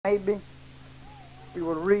maybe we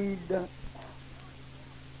will read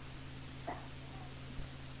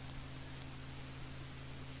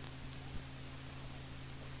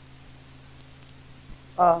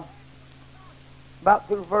about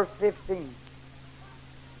through verse 15.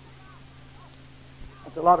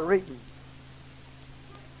 That's a lot of reading.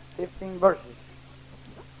 15 verses.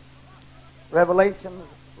 Revelation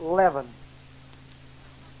 11.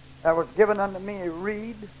 There was given unto me a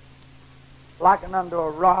reed, likened unto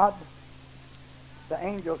a rod. The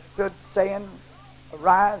angel stood saying,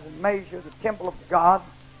 Arise and measure the temple of God,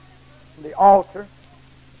 and the altar,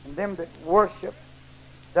 and them that worship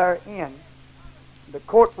therein. The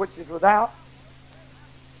court which is without,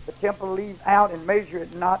 the temple leave out and measure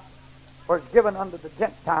it not, for it's given unto the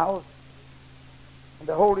Gentiles, and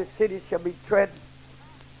the holy city shall be tread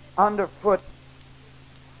under foot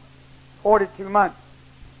 42 months.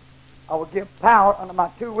 I will give power unto my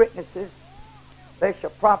 2 witnesses. They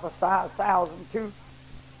shall prophesy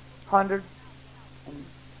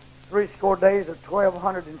 1,260 days, or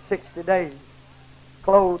 1,260 days,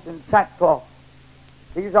 clothed in sackcloth.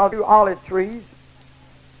 These are 2 olive trees,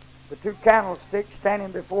 the 2 candlesticks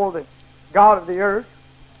standing before the God of the earth.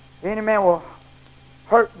 If any man will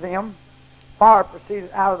hurt them, fire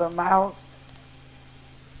proceeded out of their mouths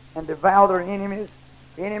and devour their enemies.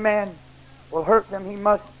 If any man will hurt them, he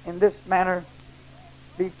must in this manner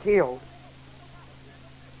be killed.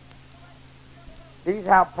 These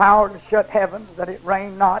have power to shut heavens, that it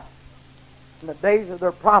rain not in the days of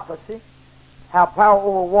their prophecy, have power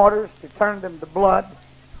over waters to turn them to blood,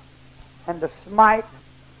 and to smite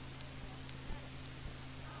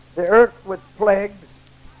the earth with plagues,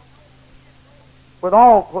 with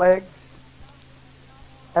all plagues,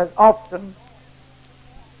 as often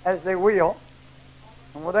as they will.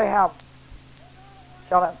 And when they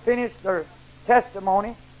shall have finished their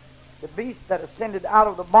testimony, the beast that ascended out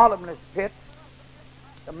of the bottomless pits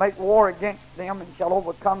to make war against them, and shall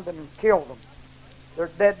overcome them and kill them. Their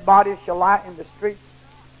dead bodies shall lie in the streets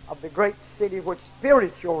of the great city, which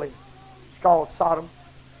spiritually is called Sodom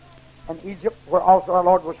and Egypt, where also our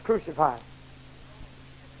Lord was crucified,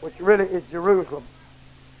 which really is Jerusalem.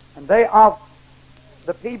 And they of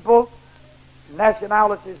the people,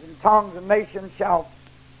 nationalities, and tongues and nations shall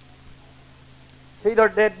see their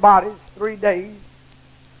dead bodies 3 days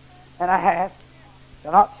and a half,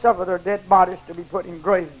 shall not suffer their dead bodies to be put in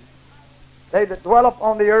graves. They that dwell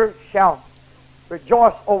upon the earth shall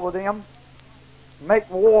rejoice over them, make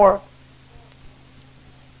war,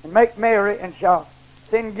 and make merry, and shall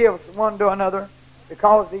send gifts one to another,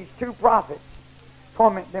 because these 2 prophets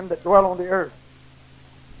torment them that dwell on the earth.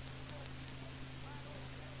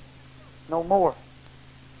 No more.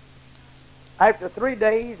 After 3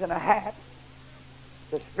 days and a half,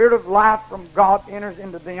 the Spirit of life from God enters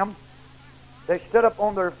into them. They stood up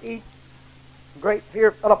on their feet. Great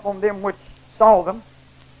fear fell upon them which saw them.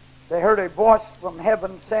 They heard a voice from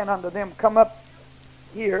heaven saying unto them, Come up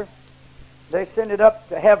here. They ascended up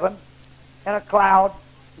to heaven in a cloud.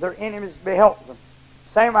 Their enemies beheld them.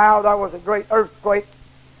 Same hour there was a great earthquake.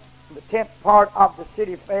 And the 10th part of the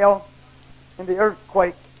city fell in the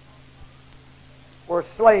earthquake, were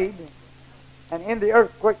slain. And in the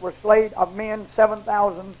earthquake were slain of men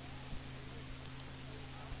 7,000.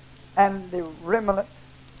 And the remnant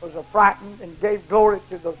was affrighted and gave glory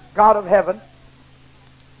to the God of heaven.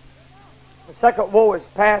 The second woe is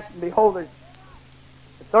past, and behold, the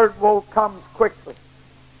 3rd woe comes quickly.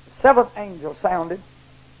 The 7th angel sounded.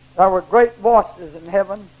 There were great voices in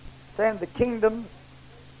heaven, saying, The kingdoms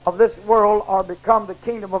of this world are become the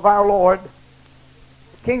kingdom of our Lord,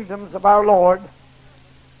 the kingdoms of our Lord,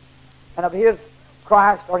 and of His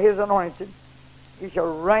Christ, or His anointed. He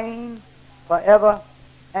shall reign forever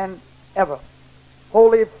and ever.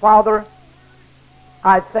 Holy Father,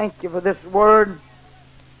 I thank You for this word.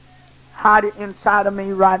 Hide it inside of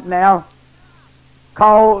me right now.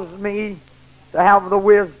 Cause me to have the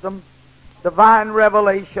wisdom, divine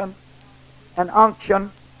revelation, and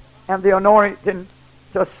unction, and the anointing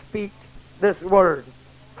to speak this word.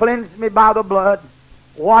 Cleanse me by the blood.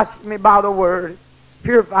 Wash me by the word.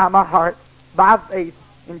 Purify my heart by faith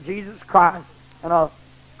in Jesus Christ. And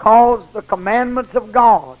cause the commandments of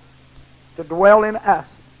God to dwell in us.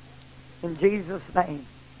 In Jesus' name,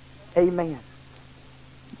 amen.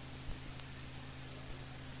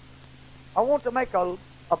 I want to make a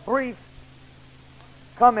brief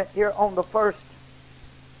comment here on the first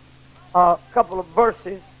couple of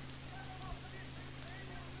verses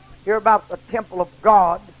here about the temple of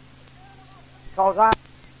God, because I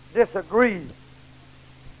disagree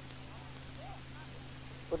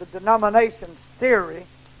with the denomination's theory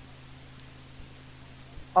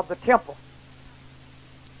of the temple.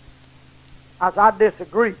 as I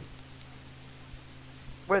disagree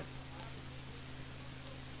with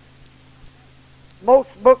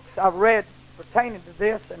most books I've read pertaining to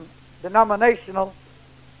this and denominational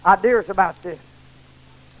ideas about this.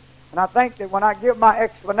 And I think that when I give my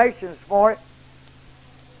explanations for it,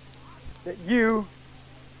 that you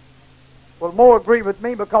will more agree with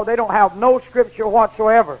me because they don't have no scripture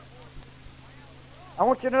whatsoever. I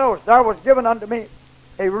want you to notice, there was given unto me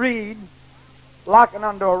a reed likened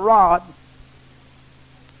unto a rod,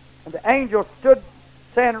 and the angel stood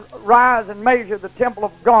saying, Rise and measure the temple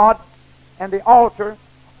of God and the altar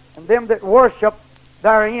and them that worship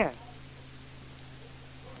therein.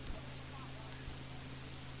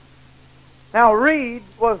 Now, reed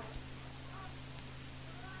was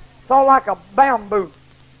sort of like a bamboo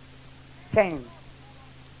cane.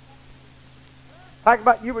 Like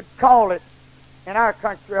about you would call it in our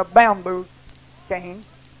country a bamboo cane,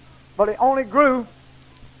 but it only grew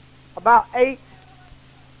about 8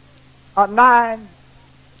 or 9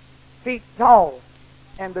 feet tall.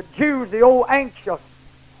 And the Jews, the old anxious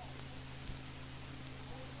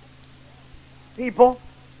people,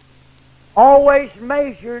 always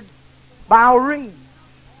measured by a reed.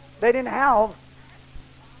 They didn't have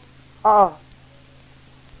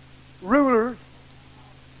rulers,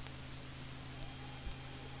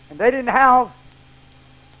 and they didn't have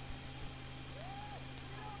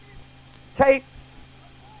tape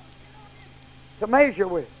to measure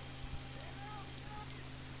with.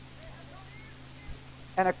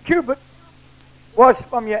 And a cubit was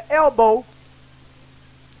from your elbow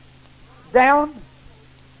down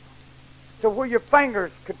to where your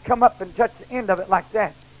fingers could come up and touch the end of it like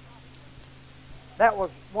that. That was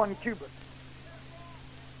 1 cubit.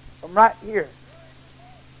 From right here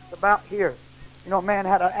to about here. You know, a man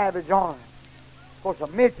had an average arm. Of course, a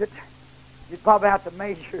midget, you'd probably have to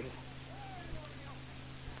measure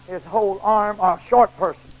his whole arm, or a short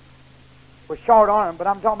person with short arm, but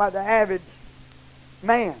I'm talking about the average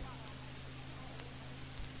man.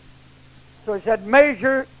 So he said,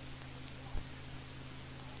 measure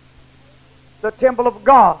the temple of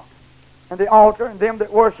God and the altar and them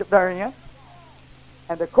that worship therein,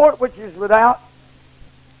 and the court which is without,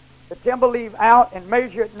 the temple leave out, and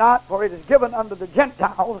measure it not, for it is given unto the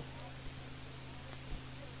Gentiles,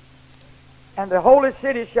 and the holy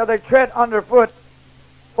city shall they tread underfoot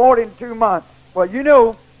 42 months. Well, you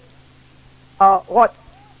know what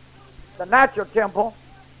the natural temple,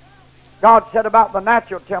 God said about the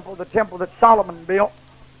natural temple, the temple that Solomon built.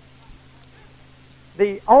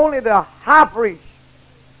 Only the high priest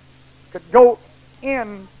could go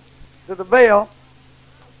in to the veil.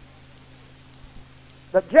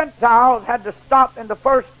 The Gentiles had to stop in the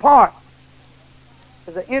first part.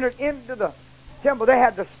 As they entered into the temple, they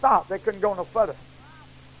had to stop. They couldn't go no further.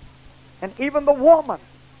 And even the woman,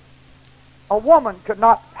 a woman could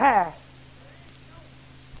not pass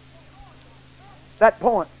that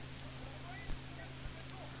point.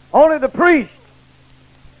 Only the priest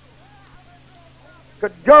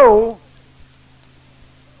could go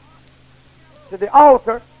to the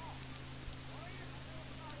altar,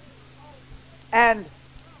 and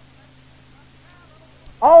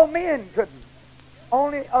all men couldn't.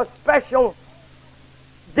 Only a special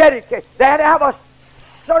dedication. They had to have a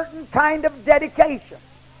certain kind of dedication.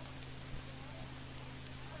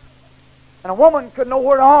 And a woman could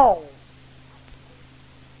know at all.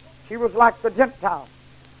 She was like the Gentile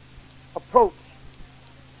approach.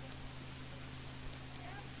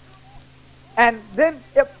 And then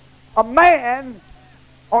if a man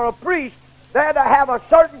or a priest, they had to have a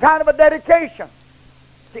certain kind of a dedication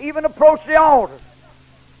to even approach the altar.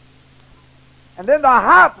 And then the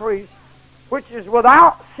high priest, which is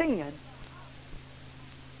without sin,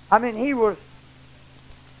 I mean, he was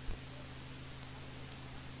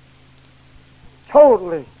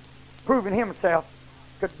totally proving himself,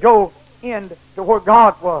 could go into where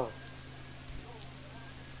God was.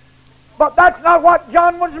 But that's not what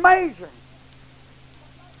John was measuring.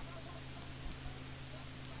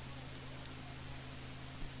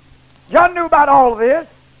 John knew about all of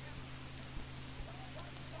this.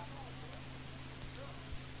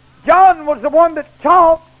 John was the one that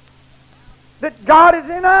taught that God is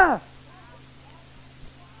in us.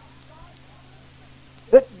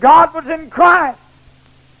 That God was in Christ.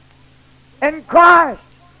 And Christ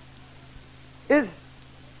is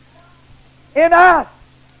in us.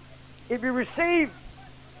 If you receive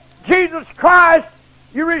Jesus Christ,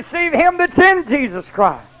 you receive Him that's in Jesus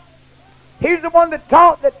Christ. He's the one that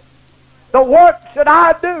taught that the works that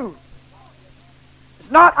I do,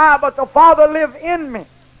 it's not I, but the Father live in me,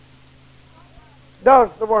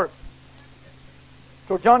 does the work.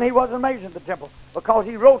 So John, he wasn't measuring the temple because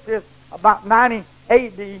he wrote this about 90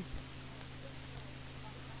 A.D.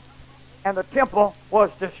 and the temple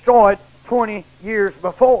was destroyed 20 years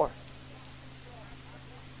before.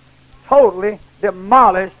 Totally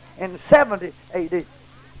demolished in 70 A.D.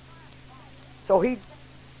 So he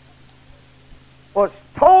was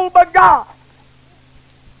told by God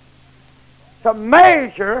to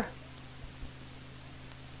measure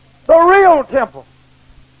the real temple.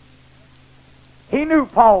 He knew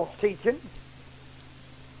Paul's teachings.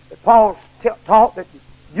 That Paul taught that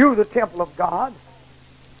you the temple of God.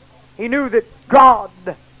 He knew that God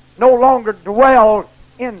no longer dwelled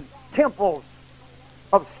in temples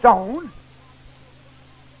of stone.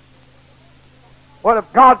 Well,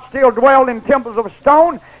 if God still dwelled in temples of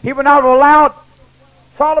stone, He would not have allowed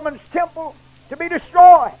Solomon's temple to be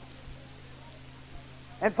destroyed.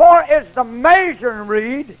 And for as the measuring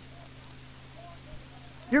reed,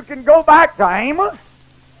 you can go back to Amos,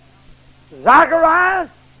 Zacharias,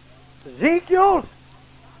 Ezekiel's,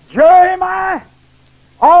 Jeremiah,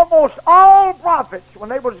 almost all prophets, when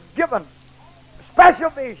they was given special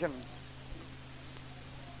visions,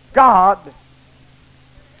 God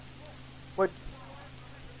would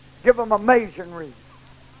give them a measuring reed.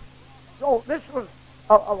 So this was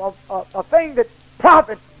a thing that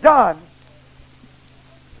prophets done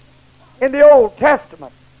in the Old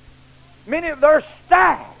Testament. Many of their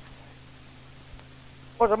staffs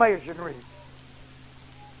was a measuring reed.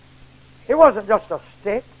 It wasn't just a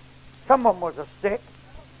stick. Some of them was a stick.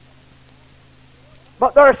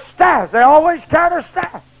 But their staffs, they always carried a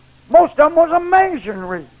staff. Most of them was a measuring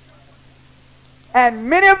reed. And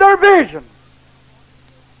many of their visions,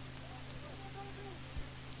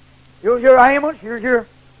 you'll hear Amos, you'll hear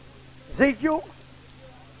Ezekiel,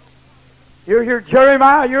 you'll hear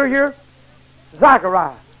Jeremiah, you'll hear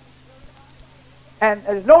Zachariah. And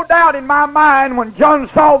there's no doubt in my mind when John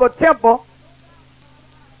saw the temple,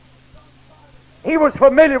 he was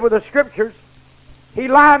familiar with the Scriptures. He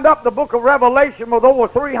lined up the book of Revelation with over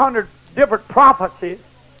 300 different prophecies.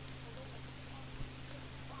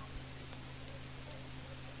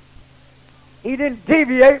 He didn't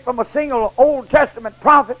deviate from a single Old Testament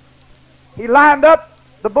prophet. He lined up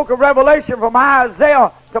the book of Revelation from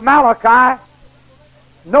Isaiah to Malachi,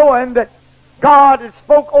 knowing that God had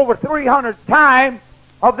spoke over 300 times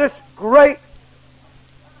of this great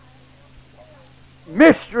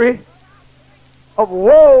mystery of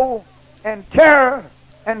woe and terror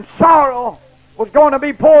and sorrow was going to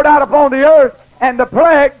be poured out upon the earth and the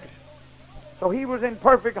plagues. So he was in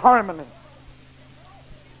perfect harmony.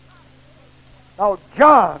 Now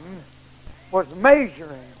John was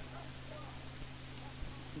measuring,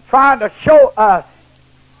 trying to show us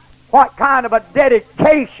what kind of a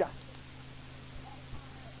dedication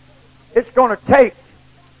it's going to take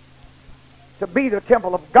to be the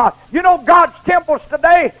temple of God. You know, God's temples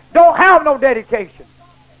today don't have no dedication.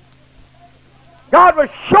 God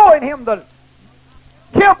was showing him the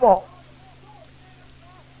temple.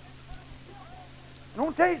 I'm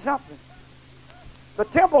going to tell you something. The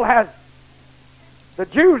temple has, the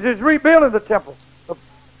Jews is rebuilding the temple.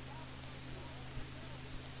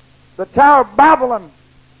 The Tower of Babylon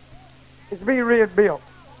is being rebuilt.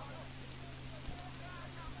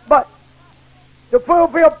 But to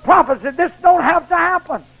fulfill prophecy, this don't have to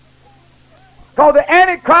happen. Because the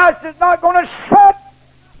Antichrist is not going to sit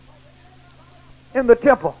in the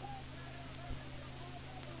temple.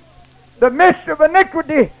 The mystery of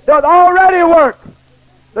iniquity does already work.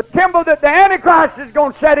 The temple that the Antichrist is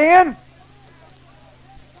going to set in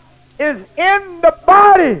is in the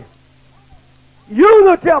body. You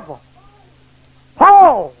the temple.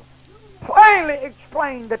 Paul plainly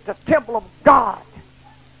explained that the temple of God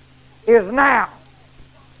is now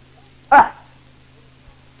us.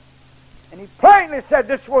 And he plainly said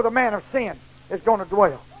this is where the man of sin is going to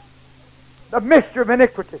dwell. The mystery of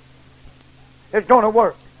iniquity is going to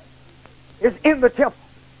work. It's in the temple.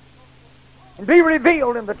 And be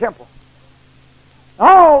revealed in the temple.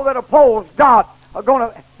 All that oppose God are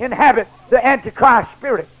going to inhabit the Antichrist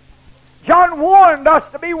spirit. John warned us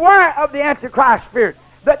to beware of the Antichrist spirit,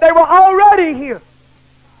 that they were already here.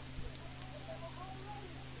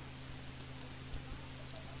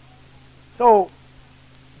 So,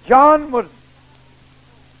 John was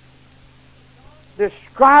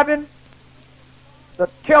describing the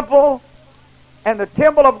temple, and the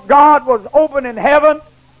temple of God was open in heaven.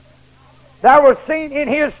 There was seen in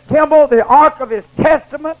his temple the ark of his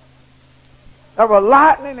testament. There were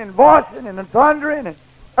lightning and voicing and thundering and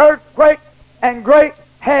earthquake and great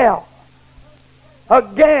hail.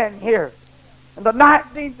 Again here, in the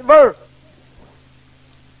 19th verse,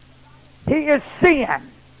 he is seeing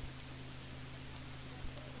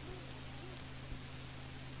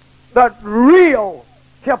the real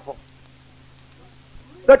temple.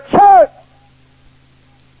 The church.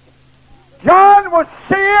 John was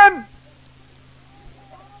seeing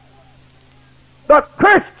the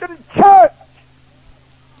Christian church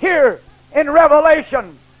here in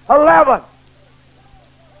Revelation 11.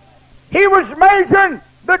 He was measuring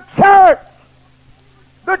the church.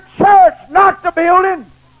 The church, not the building.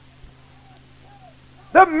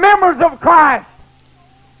 The members of Christ.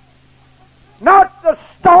 Not the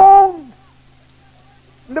stones,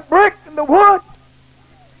 and the brick, and the wood.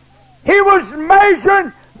 He was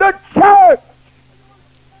measuring the church.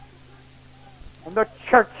 And the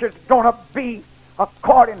church is going to be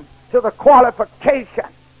according to the qualification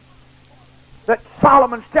that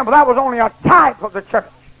Solomon's temple, that was only a type of the church.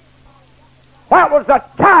 That was the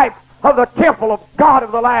type of the temple of God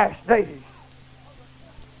of the last days.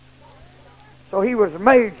 So he was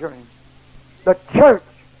measuring the church.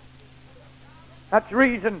 That's the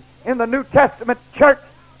reason in the New Testament church,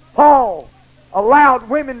 Paul allowed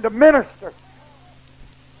women to minister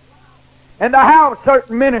and to have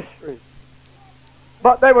certain ministries.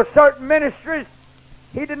 But there were certain ministries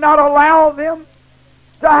he did not allow them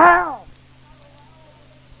to have.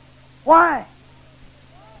 Why?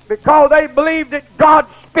 Because they believed that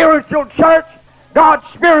God's spiritual church, God's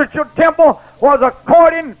spiritual temple was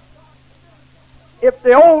according, if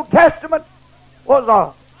the Old Testament was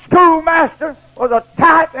a schoolmaster, was a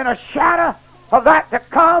type and a shadow of that to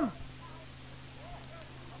come.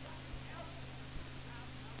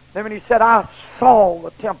 Then when he said, I saw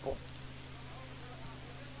the temple.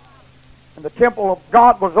 And the temple of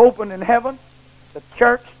God was open in heaven, the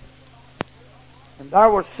church. And there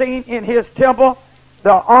was seen in his temple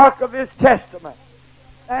the Ark of his Testament.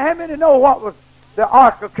 Now, how many know what was the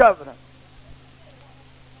Ark of Covenant?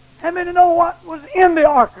 How many know what was in the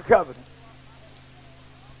Ark of Covenant?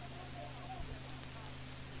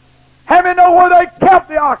 How many know where they kept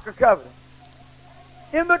the Ark of Covenant?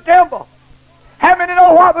 In the temple. How many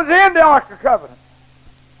know what was in the Ark of Covenant?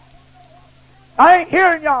 I ain't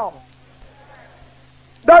hearing y'all.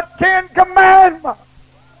 The 10 Commandments.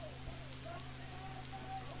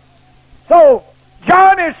 So,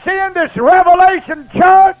 John is seeing this Revelation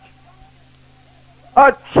church,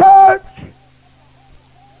 a church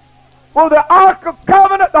with the Ark of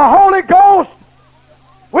Covenant, the Holy Ghost.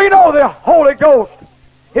 We know the Holy Ghost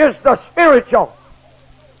is the spiritual.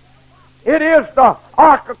 It is the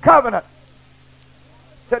Ark of Covenant.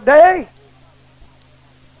 Today,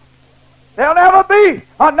 there'll never be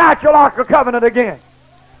a natural Ark of Covenant again.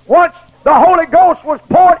 Once the Holy Ghost was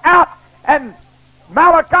poured out, and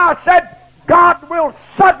Malachi said, God will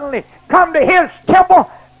suddenly come to his temple.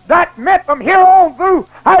 That meant from here on through,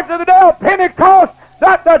 after the day of Pentecost,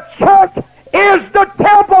 that the church is the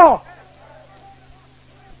temple.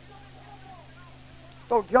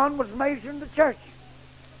 So John was measuring the church.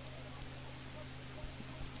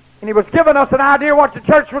 And he was giving us an idea what the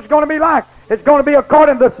church was going to be like. It's going to be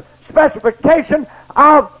according to the specification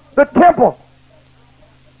of the temple.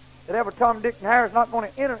 That every Tom, Dick, and Harry is not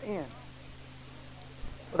going to enter in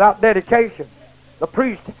without dedication. The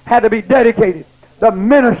priest had to be dedicated. The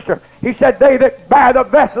minister, he said, they that bear the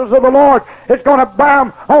vessels of the Lord is going to bear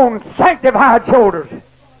them on sanctified shoulders.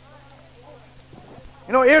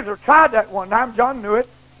 You know, Israel tried that one time. John knew it.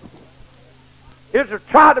 Israel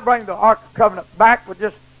tried to bring the Ark of Covenant back with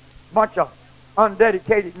just a bunch of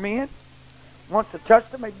undedicated men. Once they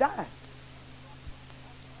touched them, they died.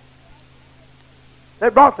 They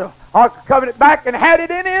brought the Ark of Covenant back and had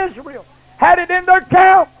it in Israel. Had it in their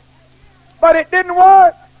camp. But it didn't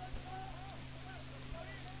work.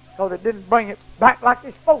 So they didn't bring it back like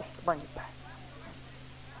they're supposed to bring it back.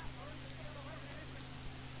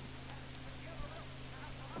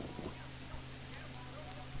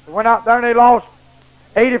 They went out there and they lost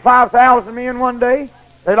 85,000 men one day.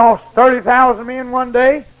 They lost 30,000 men one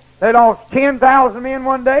day. They lost 10,000 men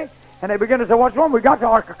one day. And they began to say, what's wrong? We got the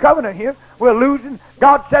Ark of Covenant here. We're losing.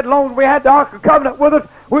 God said, as long as we had the Ark of Covenant with us,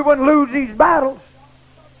 we wouldn't lose these battles.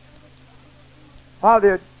 While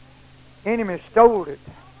the enemy stole it.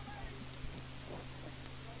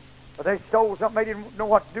 But they stole something they didn't know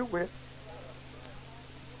what to do with.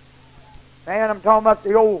 Man, I'm talking about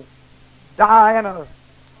the old Diana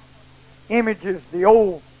images, the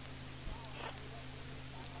old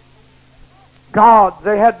gods.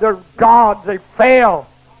 They had their gods. They fell.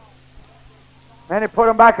 And they put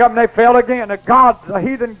them back up and they fell again. The gods, the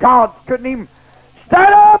heathen gods, couldn't even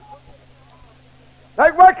stand up.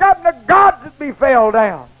 They'd wake up and the gods would be fell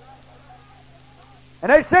down.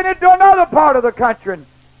 And they sent it to another part of the country. And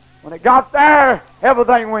when it got there,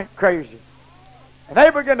 everything went crazy. And they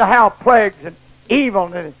began to have plagues and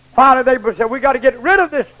evil. And Finally, they said, we got to get rid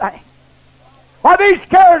of this thing. Why, these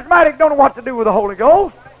charismatics don't know what to do with the Holy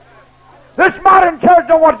Ghost. This modern church don't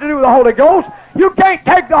know what to do with the Holy Ghost. You can't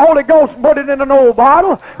take the Holy Ghost and put it in an old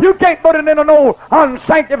bottle. You can't put it in an old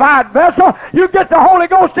unsanctified vessel. You get the Holy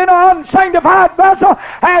Ghost in an unsanctified vessel,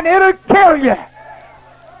 and it'll kill you.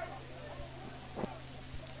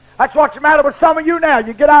 That's what's the matter with some of you now.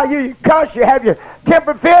 You get out here, you cuss, you have your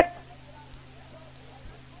temper fit.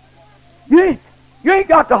 You ain't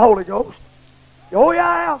got the Holy Ghost. Oh, yeah,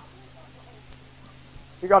 I have.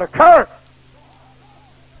 You got a curse.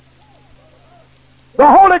 The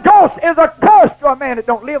Holy Ghost is a curse to a man that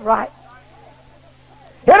don't live right.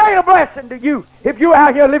 It ain't a blessing to you if you're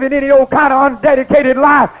out here living any old kind of undedicated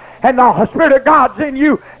life and the Spirit of God's in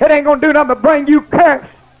you. It ain't going to do nothing but bring you curse.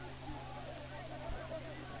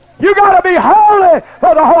 You got to be holy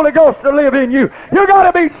for the Holy Ghost to live in you. You got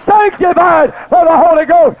to be sanctified for the Holy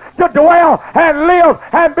Ghost to dwell and live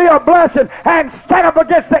and be a blessing and stand up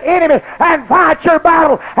against the enemy and fight your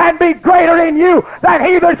battle and be greater in you than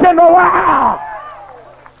he that's in the world.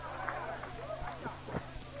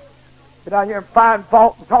 Get out here and find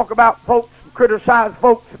fault and talk about folks and criticize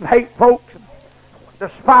folks and hate folks and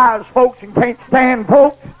despise folks and can't stand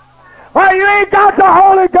folks. Well, you ain't got the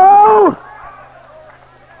Holy Ghost.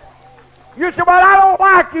 You say, well, I don't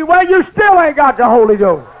like you. Well, you still ain't got the Holy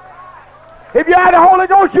Ghost. If you had the Holy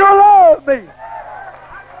Ghost, you'll love me.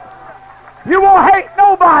 You won't hate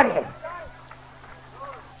nobody.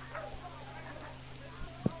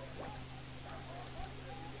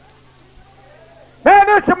 Man,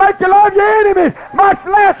 this will make you love your enemies, much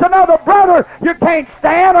less another brother you can't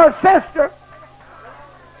stand or sister.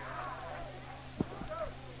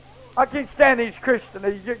 I can't stand these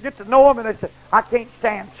Christians. You get to know them and they say, I can't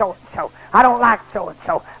stand so-and-so. I don't like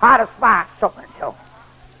so-and-so. I despise so-and-so.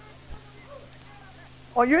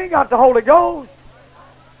 Well, you ain't got the Holy Ghost.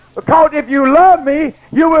 Because if you love me,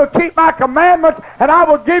 you will keep my commandments, and I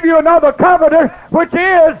will give you another comforter, which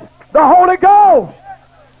is the Holy Ghost.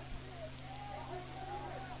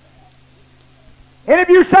 And if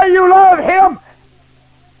you say you love him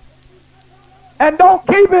and don't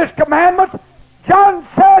keep his commandments, John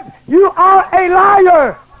said, you are a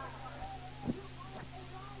liar.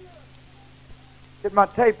 Get my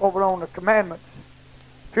tape over on the commandments.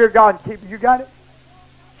 Fear God and keep it. You got it?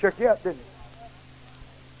 Shook you up, didn't it?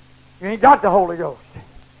 You ain't got the Holy Ghost.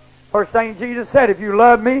 First thing Jesus said, if you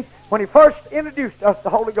love me, when he first introduced us the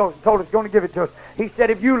Holy Ghost and told us he's going to give it to us, he said,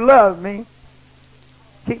 if you love me,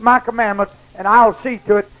 keep my commandments, and I'll see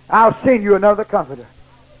to it, I'll send you another comforter.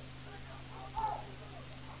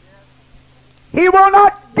 He will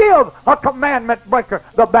not give a commandment breaker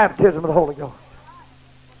the baptism of the Holy Ghost.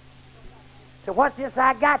 So what's this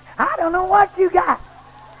I got? I don't know what you got.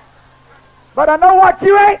 But I know what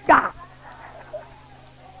you ain't got.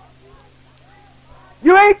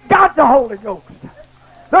 You ain't got the Holy Ghost.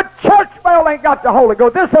 The church bell ain't got the Holy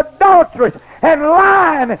Ghost. This adulterous and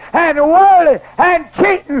lying and worldly and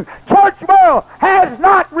cheating church bell has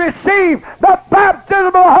not received the baptism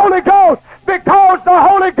of the Holy Ghost, because the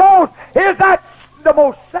Holy Ghost is the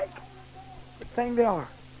most sacred thing there are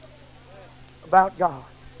about God.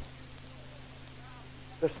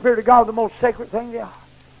 The Spirit of God is the most sacred thing there are.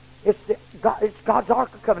 It's God's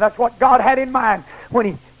Ark of Covenant. That's what God had in mind when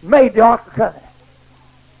he made the Ark of Covenant.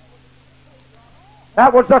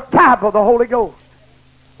 That was a type of the Holy Ghost.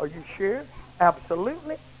 Are you sure?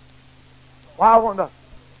 Absolutely. Why,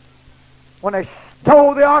 when they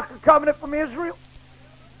stole the Ark of Covenant from Israel,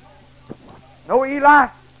 no Eli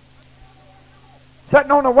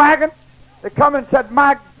sitting on the wagon, they come and said,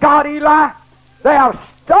 my God, Eli, they have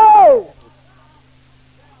stole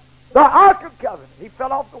the Ark of Covenant. He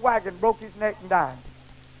fell off the wagon, broke his neck, and died.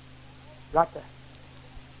 Right there.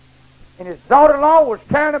 And his daughter-in-law was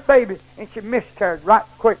carrying a baby, and she miscarried right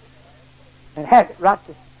quick and had it right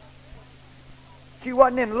there. She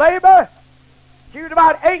wasn't in labor. She was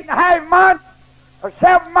about 8.5 months or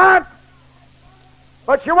 7 months,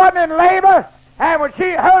 but she wasn't in labor. And when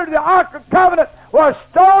she heard the Ark of Covenant was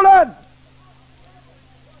stolen,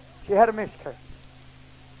 she had a miscarriage.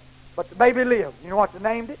 But the baby lived. You know what they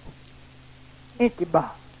named it?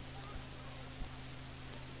 Ichabod.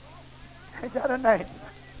 Is that a name?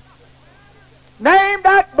 Name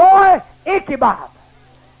that boy Ichabod.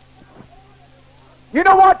 You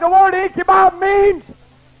know what the word Ichabod means?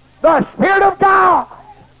 The Spirit of God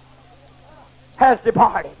has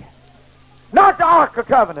departed. Not the Ark of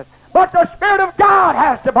Covenant, but the Spirit of God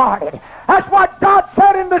has departed. That's what God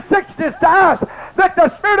said in the 60s to us, that the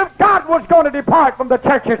Spirit of God was going to depart from the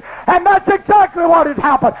churches. And that's exactly what has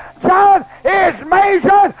happened. John is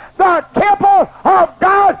measuring the temple of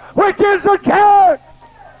God, which is the church.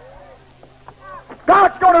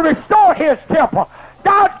 God's going to restore His temple.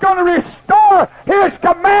 God's going to restore His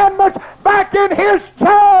commandments back in His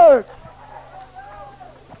church.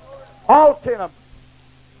 All 10 of them.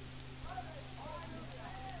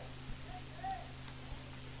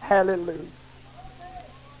 Hallelujah.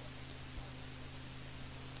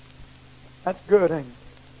 That's good, ain't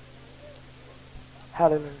it?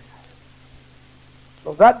 Hallelujah.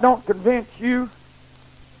 So that don't convince you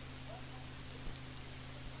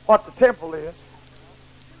what the temple is.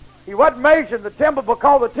 He wasn't measuring the temple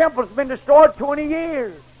because the temple's been destroyed 20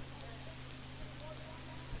 years.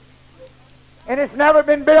 And it's never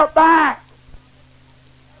been built back.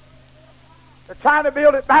 They're trying to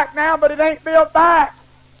build it back now, but it ain't built back.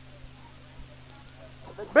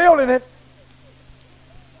 They're building it.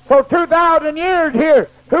 So 2,000 years here,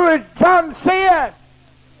 who is John sin?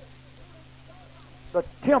 The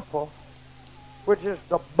temple, which is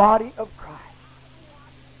the body of Christ.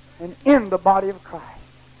 And in the body of Christ,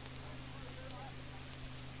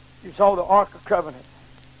 you saw the Ark of Covenant,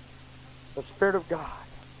 the Spirit of God,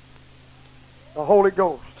 the Holy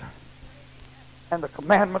Ghost, and the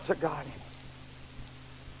commandments of God in it.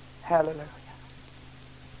 Hallelujah.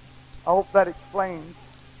 I hope that explains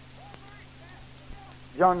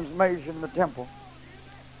John's measuring the temple.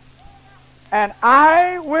 And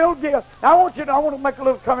I will give. Now I want to make a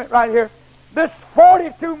little comment right here. This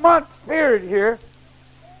 42 months period here,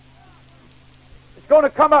 it's going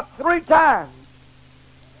to come up 3 times.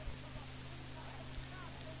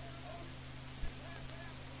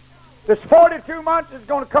 This 42 months is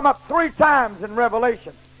going to come up 3 times in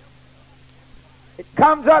Revelation. It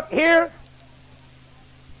comes up here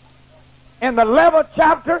in the 11th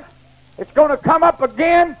chapter. It's going to come up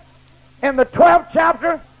again in the 12th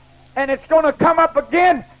chapter. And it's going to come up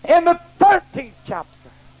again in the 13th chapter.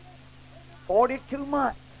 42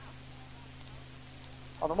 months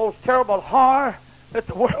of the most terrible horror that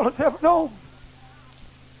the world has ever known.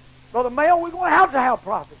 Brother Mayo, we're going to have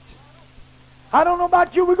prophets. I don't know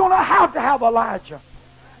about you, we're going to have Elijah.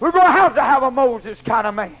 We're going to have a Moses kind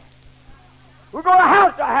of man. We're going to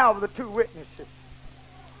have the 2 witnesses.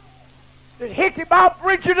 This hickey Bible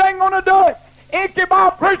preachers ain't going to do it. Hickey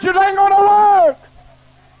Bible preachers ain't going to work.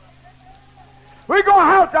 We're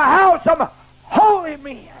going to have some holy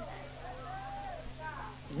men.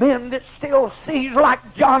 Men that still sees like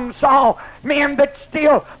John saw. Men that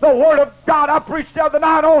still, the Word of God, I preached the other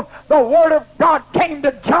night on, the Word of God came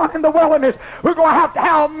to John in the wilderness. We're going to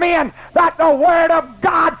have men that the Word of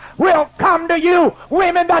God will come to you.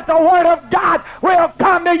 Women that the Word of God will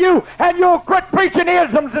come to you. And you'll quit preaching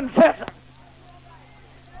isms and schisms.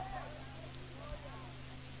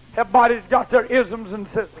 Everybody's got their isms and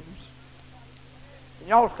schisms. And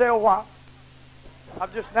y'all stay a while.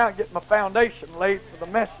 I'm just now getting my foundation laid for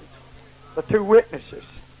the message. The 2 witnesses.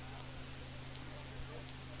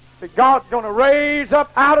 That God's going to raise up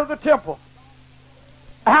out of the temple,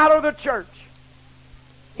 out of the church,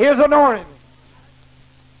 His anointing.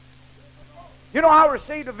 You know, I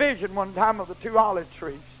received a vision one time of the 2 olive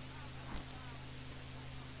trees.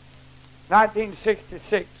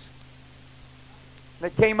 1966. They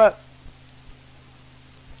came up.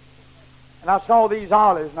 And I saw these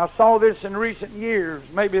olives, and I saw this in recent years,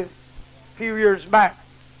 maybe a few years back.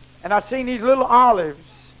 And I seen these little olives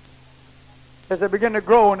as they begin to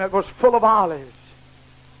grow, and it was full of olives.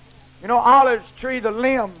 You know, olive tree, the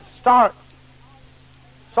limbs start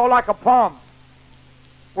so like a plum,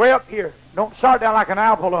 way up here. Don't start down like an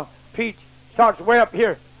apple or peach. It starts way up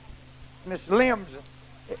here. And its limbs,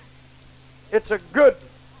 it's a good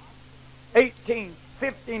 15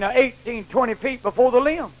 or 18, 20 feet before the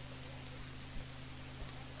limb.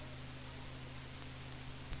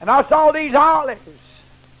 And I saw these olives.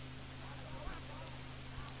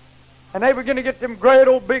 And they begin to get them great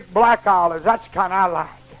old big black olives. That's the kind I like.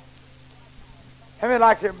 How many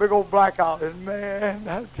like them big old black olives? Man,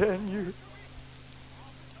 I'm telling you.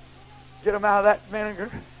 Get them out of that vinegar.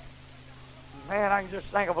 Man, I can just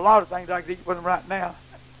think of a lot of things I could eat with them right now.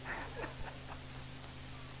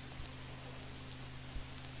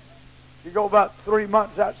 You go about 3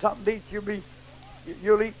 months without something to eat,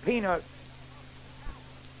 you'll eat peanuts.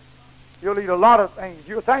 You'll eat a lot of things.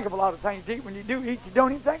 You'll think of a lot of things to eat. When you do eat, you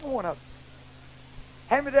don't even think of one of them.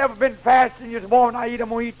 Haven't you ever been fasting? You say, boy, when I eat, I'm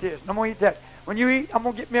going to eat this, and I'm going to eat that. When you eat, I'm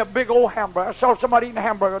going to get me a big old hamburger. I saw somebody eating a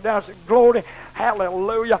hamburger down. I said, glory,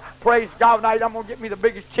 hallelujah, praise God. When I eat, I'm going to get me the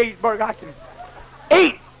biggest cheeseburger I can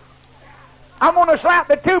eat. I'm going to slap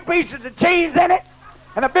the 2 pieces of cheese in it,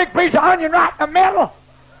 and a big piece of onion right in the middle,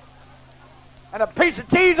 and a piece of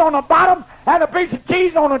cheese on the bottom, and a piece of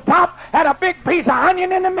cheese on the top, and a big piece of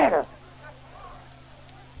onion in the middle.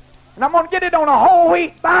 And I'm going to get it on a whole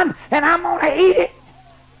wheat bun, and I'm going to eat it.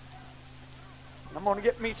 going to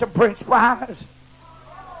get me some French fries.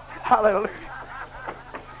 Hallelujah.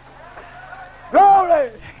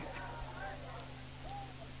 Glory.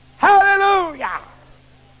 Hallelujah.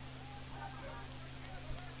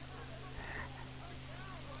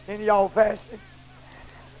 Any of y'all fasting?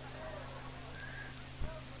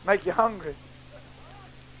 Make you hungry.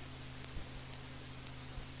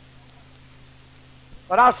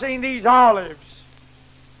 But I've seen these olives,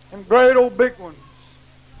 and great old big ones,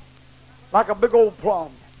 like a big old plum.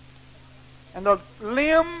 And the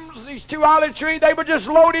limbs, these two olive trees, they were just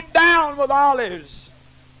loaded down with olives.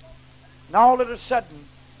 And all of a sudden,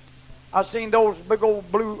 I've seen those big old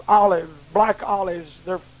blue olives, black olives,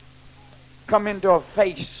 they're come into a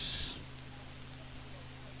face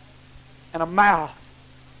and a mouth.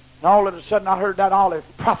 And all of a sudden, I heard that olive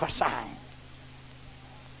prophesying.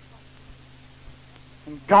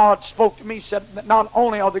 And God spoke to me, said that not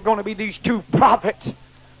only are there going to be these two prophets,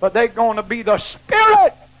 but they're going to be the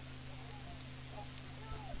Spirit.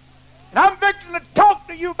 And I'm fixing to talk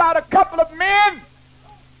to you about a couple of men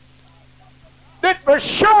that for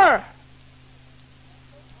sure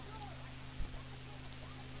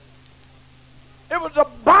it was a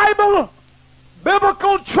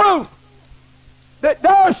biblical truth that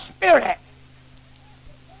their spirit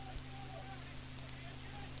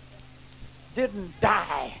didn't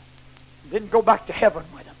die, didn't go back to heaven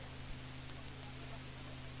with them.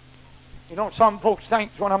 You know, some folks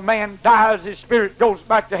think when a man dies, his spirit goes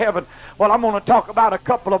back to heaven. Well, I'm going to talk about a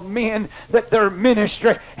couple of men that their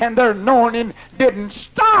ministry and their anointing didn't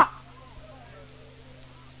stop.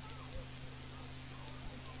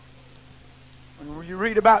 When you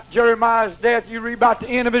read about Jeremiah's death, you read about the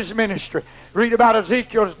end of his ministry. Read about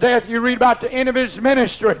Ezekiel's death, you read about the end of his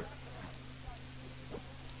ministry.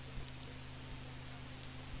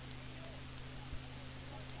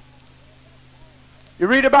 You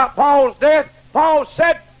read about Paul's death. Paul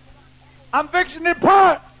said, I'm fixing to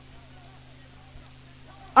depart.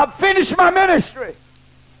 I've finished my ministry.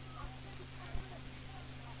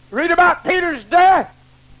 Read about Peter's death.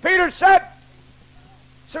 Peter said,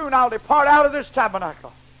 soon I'll depart out of this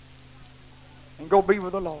tabernacle and go be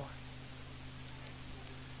with the Lord.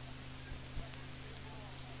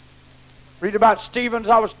 Read about Stevens.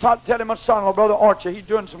 I was telling my son-in-law, Brother Archer, he's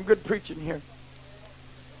doing some good preaching here.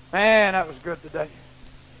 Man, that was good today.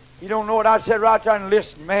 You don't know what I said right there and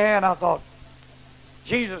listen. Man, I thought,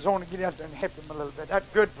 Jesus ought to get out there and help him a little bit. That's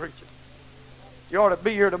good preaching. You ought to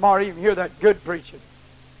be here tomorrow evening and hear that good preaching.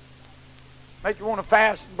 Make you want to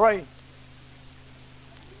fast and pray.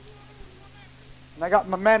 And I got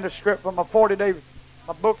my manuscript from my book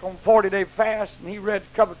on 40-day fast, and he read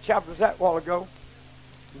a couple of chapters that while ago.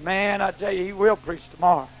 Man, I tell you, he will preach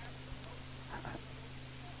tomorrow.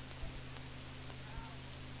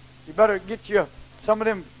 You better get you some of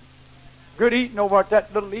them good eating over at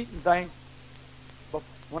that little eating thing. But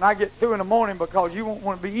when I get through in the morning, because you won't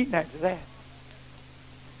want to be eating after that.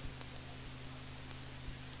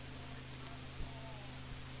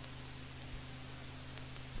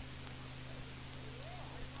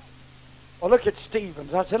 Well, look at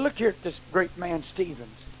Stevens. I said, look here at this great man Stevens.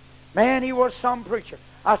 Man, he was some preacher.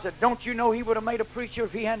 I said, don't you know he would have made a preacher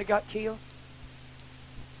if he hadn't got killed?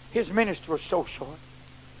 His ministry was so short.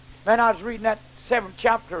 Man, I was reading that 7th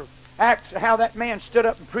chapter of Acts, how that man stood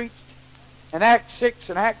up and preached, in Acts 6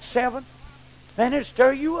 and Acts 7. Man, it'll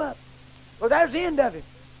stir you up. Well, that was the end of it.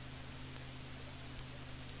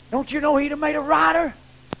 Don't you know he'd have made a writer?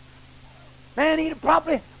 Man, he'd have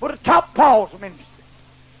probably would have topped Paul's ministry.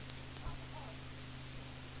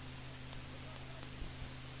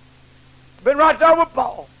 Been right there with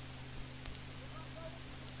Paul.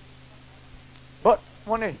 But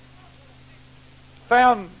when they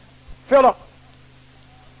found Philip,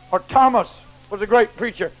 or Thomas was a great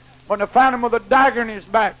preacher, when they found him with a dagger in his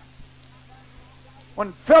back,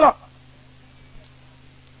 when Philip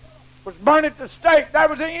was burned at the stake, that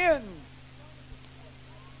was the end.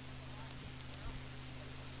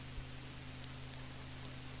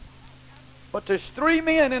 But there's 3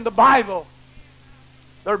 men in the Bible,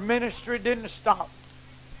 their ministry didn't stop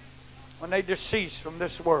when they deceased from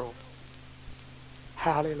this world.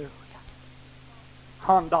 Hallelujah.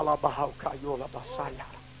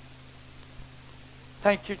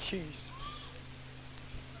 Thank you, Jesus.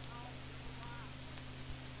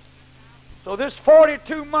 So this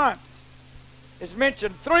 42 months is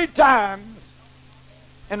mentioned 3 times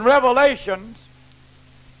in Revelations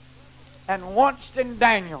and once in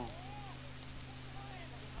Daniel.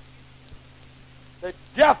 They're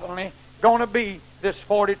definitely going to be this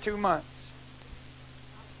 42 months.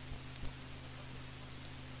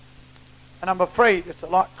 And I'm afraid it's a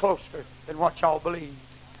lot closer than what y'all believe.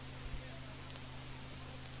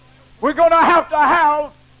 we're going to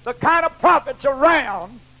have the kind of prophets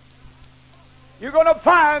around. You're going to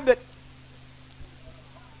find that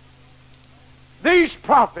these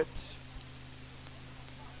prophets,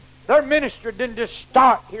 their ministry didn't just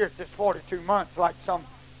start here at this 42 months like some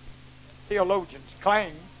theologians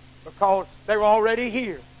claim, because they were already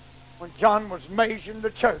here when John was measuring the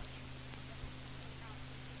church.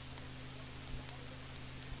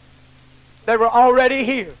 They were already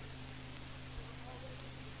here.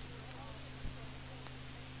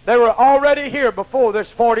 They were already here before this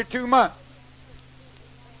 42 months.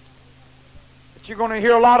 But you're going to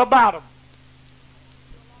hear a lot about them.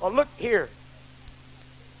 Well, look here.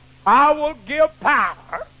 I will give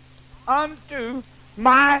power unto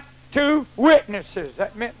my 2 witnesses.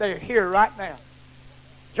 That meant they're here right now.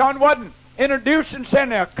 John wasn't introducing, saying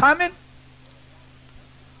they're coming.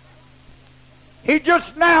 He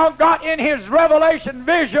just now got in his revelation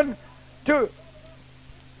vision to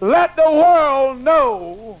let the world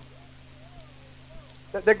know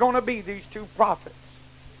that they're going to be these 2 prophets.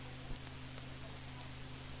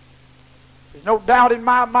 There's no doubt in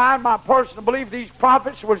my mind, my personal belief, these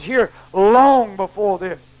prophets was here long before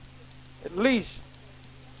this. At least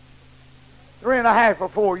 3.5 or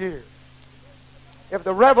 4 years. If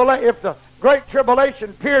the Great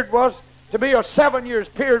Tribulation period was to be a 7 years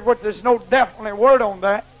period, which there's no definite word on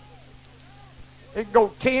that. It could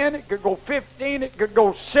go 10, it could go 15, it could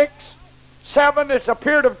go 6, 7. It's a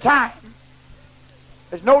period of time.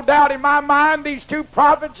 There's no doubt in my mind these 2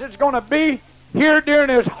 prophets is going to be here during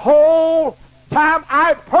this whole time.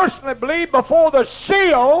 I personally believe before the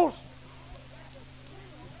seals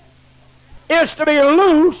is to be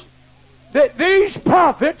loose, that these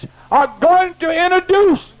prophets are going to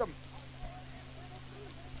introduce them.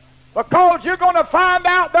 Because you're going to find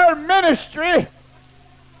out their ministry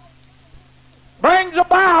brings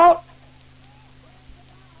about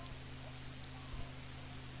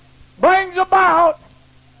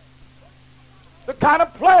the kind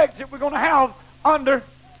of plagues that we're going to have under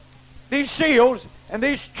these seals and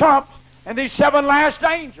these trumps and these 7 last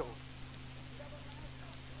angels.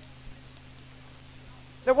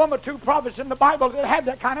 There were 2 prophets in the Bible that had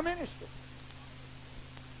that kind of ministry.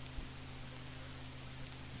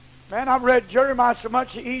 Man, I've read Jeremiah so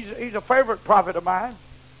much, he's a favorite prophet of mine.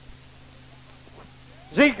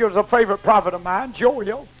 Ezekiel's a favorite prophet of mine.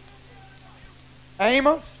 Joel,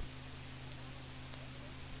 Amos,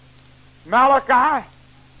 Malachi,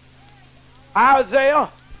 Isaiah.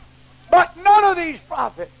 But none of these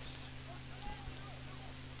prophets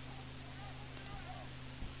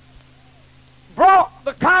brought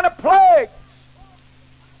the kind of plagues.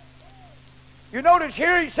 You notice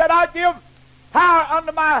here he said, I give power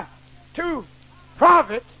unto my 2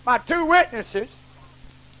 prophets, my 2 witnesses,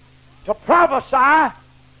 to prophesy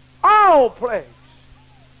all plagues.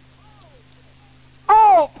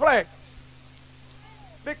 All plagues.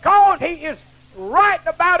 Because he is writing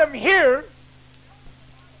about them here.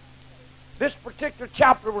 This particular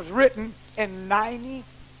chapter was written in 90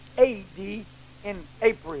 A.D. in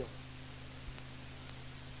April.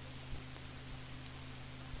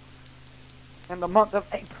 In the month of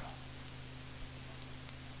April.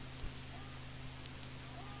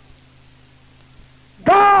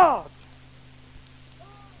 God!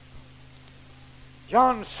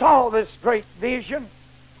 John saw this great vision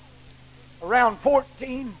around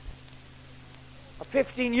 14 or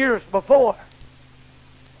 15 years before.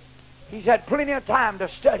 He's had plenty of time to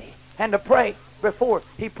study and to pray before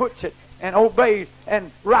he puts it and obeys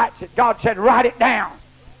and writes it. God said, write it down.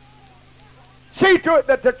 See to it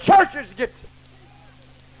that the churches get it.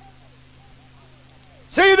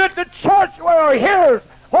 See that the church hears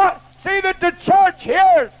what. See that the church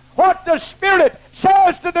hears what the Spirit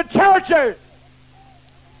says to the churches.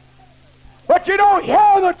 But you don't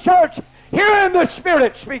hear the church hearing the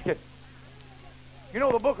Spirit speaking. You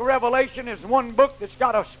know the book of Revelation is one book that's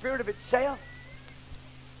got a spirit of itself.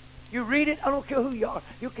 You read it, I don't care who you are,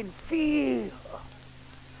 you can feel.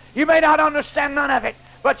 You may not understand none of it,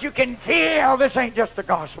 but you can feel this ain't just the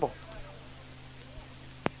gospel.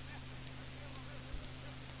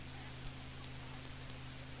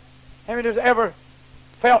 How many has ever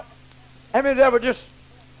felt, how many has ever just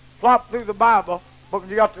flopped through the Bible, but when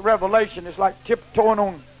you got to Revelation, it's like tiptoeing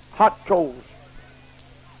on hot coals.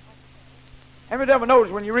 How many ever knows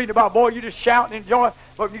when you read about, boy, you just shout and enjoy,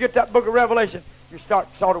 but when you get that book of Revelation, you start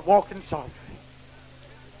sort of walking softly.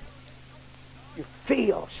 You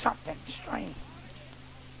feel something strange.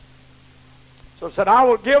 So it said, I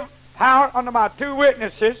will give power unto my 2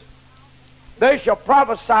 witnesses. They shall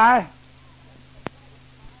prophesy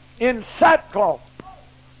in sackcloth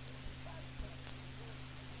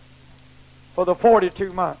for the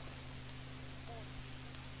 42 months.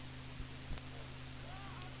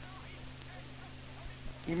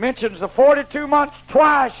 He mentions the 42 months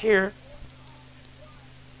twice here.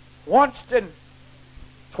 Once in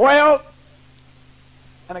 12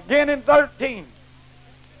 and again in 13.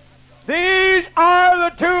 These are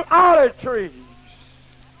the two olive trees.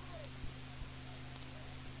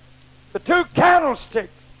 The two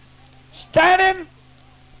candlesticks standing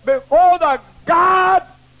before the God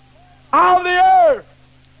of the earth.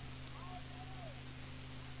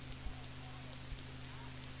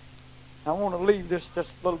 I want to leave this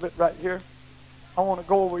just a little bit right here. I want to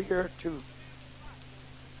go over here to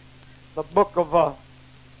the book of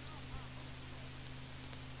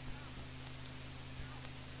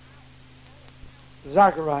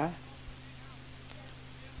Zechariah.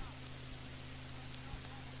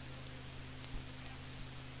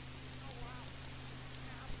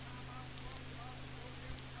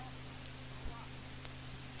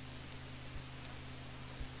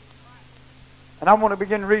 And I'm going to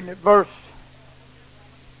begin reading at verse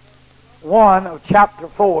 1 of chapter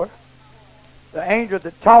 4. The angel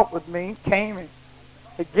that talked with me came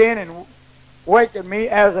again and wakened me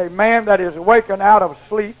as a man that is awakened out of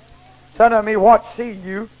sleep. Said unto me, what see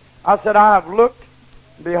you? I said, I have looked,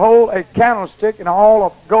 and behold, a candlestick and all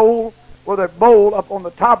of gold with a bowl up on the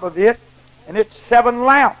top of it, and its 7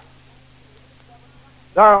 lamps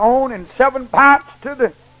thereon, and 7 pipes to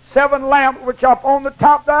the 7 lamps which are upon the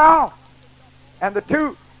top thereof. And the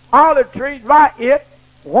 2 olive trees by it,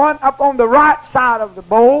 one up on the right side of the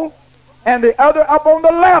bowl, and the other up on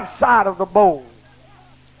the left side of the bowl.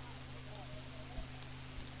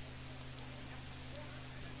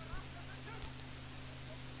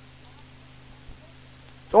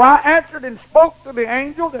 So I answered and spoke to the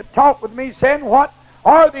angel that talked with me, saying, what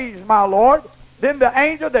are these, my Lord? Then the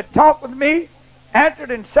angel that talked with me answered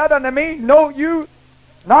and said unto me, know you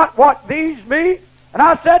not what these be? And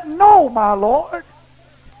I said, no, my Lord.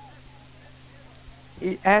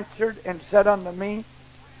 He answered and said unto me,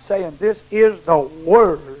 saying, this is the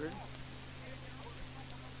word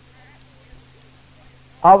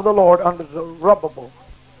of the Lord unto Zerubbabel,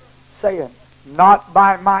 saying, not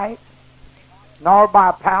by might, nor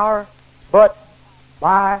by power, but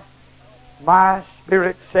by my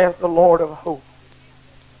Spirit, saith the Lord of hosts.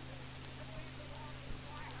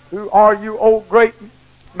 Who are you, O great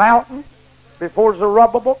mountain, before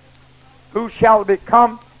Zerubbabel? Who shall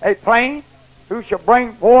become a plain? Who shall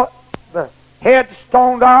bring forth the head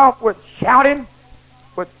stoned off with shouting,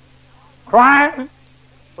 with crying,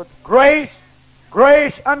 with grace,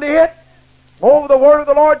 grace unto it? Moreover, the word of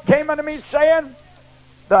the Lord came unto me, saying,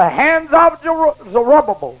 the hands of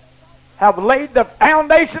Zerubbabel have laid the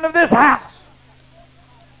foundation of this house,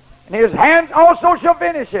 and his hands also shall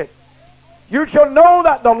finish it. You shall know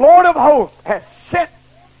that the Lord of hosts has sent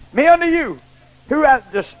me unto you, who has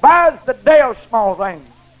despised the day of small things.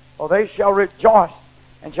 For they shall rejoice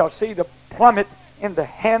and shall see the plummet in the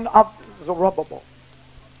hand of Zerubbabel.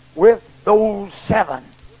 With those 7,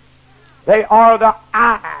 they are the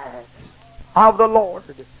eyes of the Lord,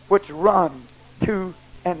 which run to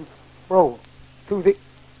and fro through the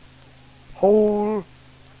whole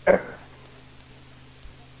earth.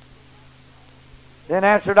 Then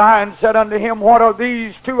answered I and said unto him, what are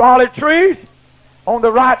these 2 olive trees on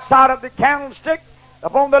the right side of the candlestick,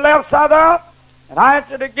 upon the left side thereof? And I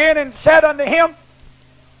answered again and said unto him,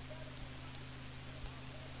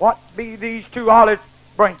 what be these 2 olive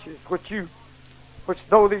branches which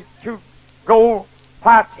though the 2 gold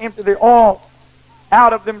pipes empty the oil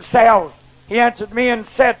out of themselves? He answered me and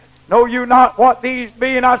said, know you not what these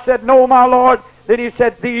be? And I said, no, my Lord. Then he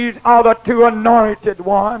said, these are the 2 anointed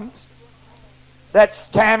ones that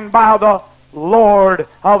stand by the Lord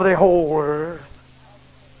of the whole earth.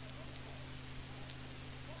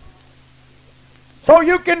 So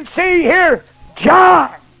you can see here,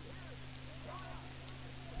 John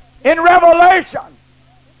in Revelation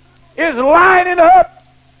is lining up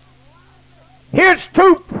his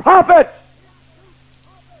 2 prophets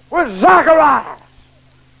with Zacharias.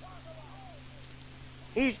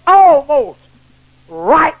 He's almost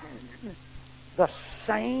writing the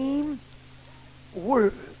same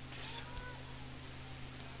words.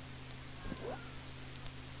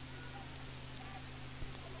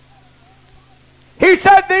 He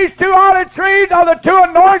said these 2 olive trees are the 2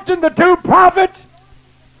 anointed, the 2 prophets.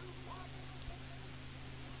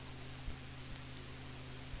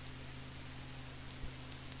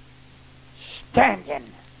 Standing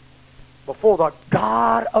before the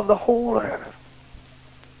God of the whole earth.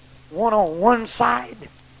 One on one side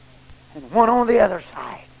and one on the other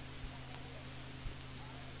side.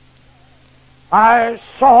 I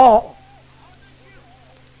saw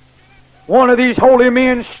one of these holy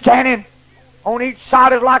men standing on each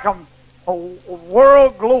side is like a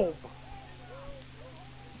world globe.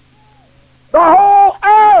 The whole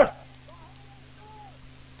earth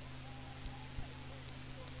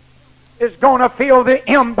is going to feel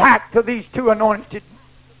the impact of these two anointed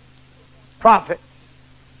prophets.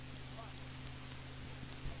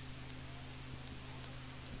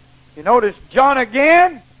 You notice John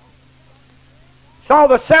again saw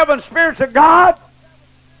the seven spirits of God.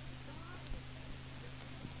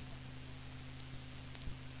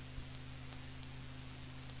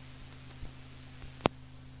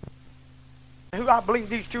 Who I believe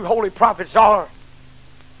these two holy prophets are.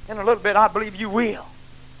 In a little bit, I believe you will.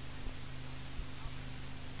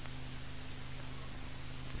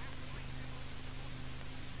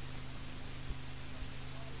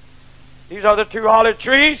 These are the two olive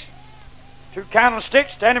trees, two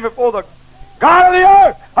candlesticks standing before the God of the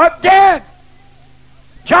earth. Again,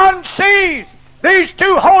 John sees these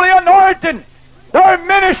two holy anointed, their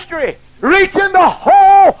ministry reaching the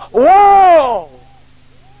whole world.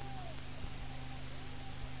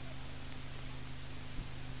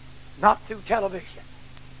 Not through television,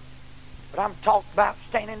 but I'm talking about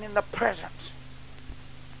standing in the presence.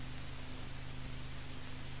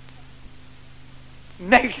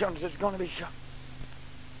 Nations is going to be shook.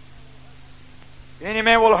 Any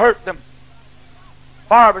man will hurt them.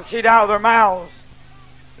 Fire proceed out of their mouths,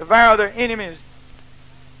 devour their enemies.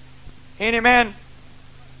 Any man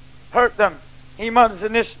hurt them, he must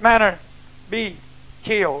in this manner be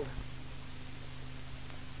killed.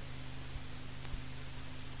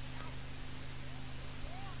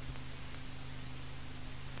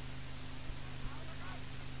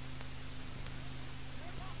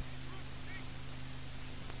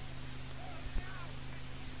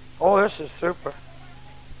 Oh, this is super.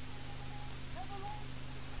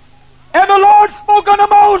 And the Lord spoke unto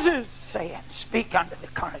Moses, saying, speak unto the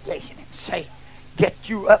congregation and say, get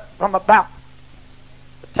you up from about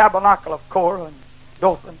the tabernacle of Korah and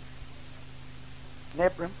Dothan and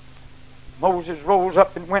Abiram. Moses rose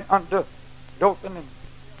up and went unto Dothan and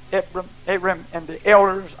Abiram, and the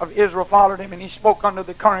elders of Israel followed him, and he spoke unto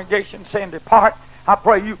the congregation, saying, depart, I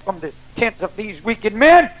pray you, from the tents of these wicked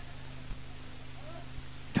men.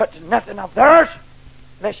 Touch nothing of theirs,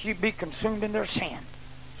 lest you be consumed in their sin.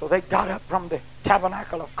 So they got up from the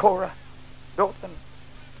tabernacle of Korah, Dothan,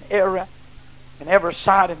 and Aaron, and every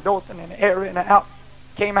side in Dothan and Aaron, and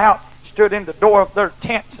came out, stood in the door of their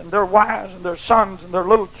tents, and their wives and their sons and their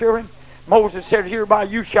little children. Moses said, hereby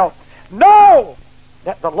you shall know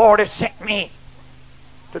that the Lord has sent me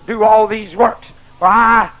to do all these works. For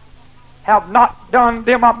I have not done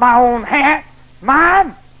them of my own hand.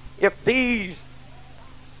 Mine, if these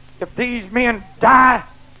men die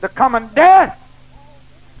the coming death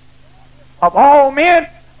of all men,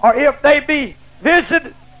 or if they be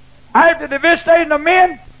visited after the visitation of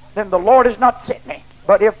men, then the Lord has not sent me.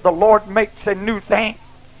 But if the Lord makes a new thing,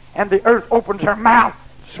 and the earth opens her mouth,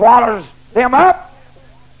 swallows them up,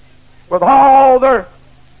 with all their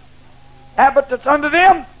habitants under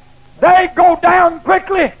them, they go down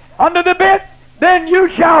quickly under the bit, then you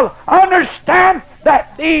shall understand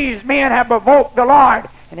that these men have provoked the Lord.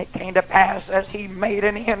 And it came to pass, as he made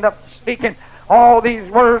an end of speaking all these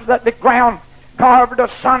words, that the ground carved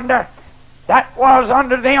asunder that was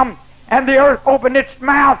under them, and the earth opened its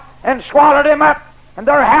mouth and swallowed them up, and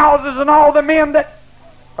their houses and all the men that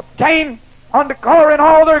obtained unto Korah and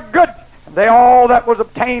all their goods, and they all that was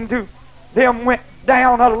obtained to them went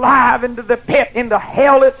down alive into the pit, into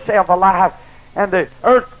hell itself alive, and the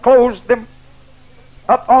earth closed them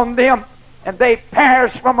up on them. And they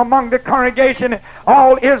perished from among the congregation.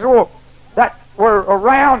 All Israel that were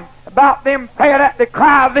around about them fled at the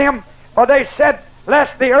cry of them. For they said,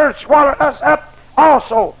 lest the earth swallow us up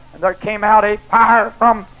also. And there came out a fire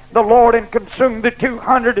from the Lord and consumed the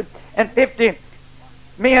 250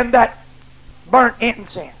 men that burnt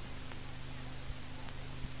incense.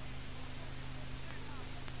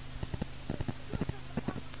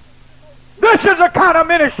 This is the kind of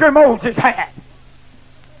ministry Moses had.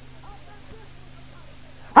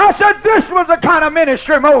 I said this was the kind of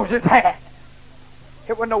ministry Moses had.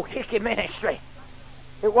 It was no hickey ministry.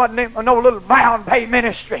 It wasn't no little bound pay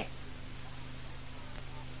ministry.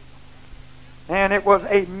 And it was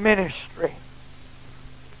a ministry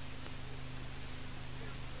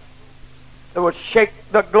that would shake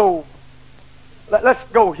the globe. Let's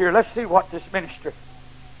go here. Let's see what this ministry.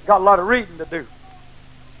 Got a lot of reading to do.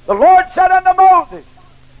 The Lord said unto Moses,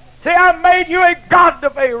 see, I made you a God to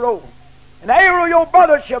Pharaoh, and Aaron your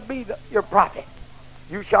brother shall be your prophet.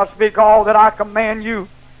 You shall speak all that I command you.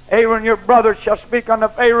 Aaron your brother shall speak unto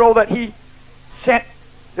Pharaoh that he sent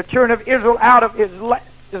the children of Israel out of his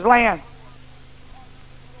land.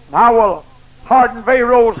 And I will harden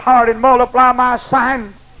Pharaoh's heart and multiply my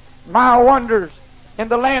signs, my wonders in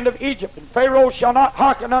the land of Egypt. And Pharaoh shall not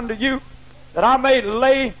hearken unto you, that I may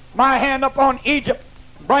lay my hand upon Egypt,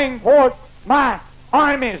 bring forth my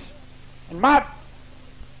armies, and my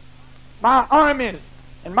armies,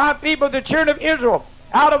 and my people, the children of Israel,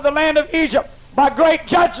 out of the land of Egypt by great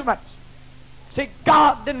judgments. See,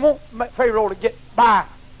 God didn't want Pharaoh to get by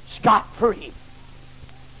scot-free.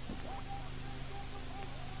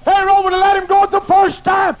 Pharaoh would have let him go the first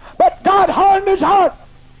time, but God hardened his heart.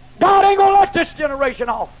 God ain't going to let this generation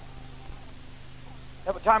off.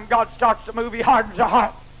 Every time God starts to move, He hardens the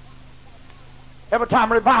heart. Every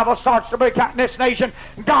time revival starts to break out in this nation,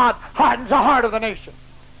 God hardens the heart of the nation.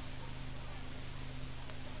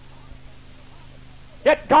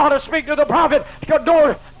 Yet God will speak to the prophet. He could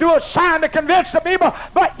do a sign to convince the people,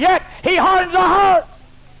 but yet He hardens the heart.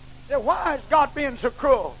 Then why is God being so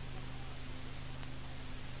cruel?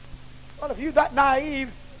 Well, if you're that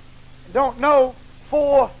naive and don't know,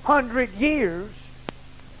 400 years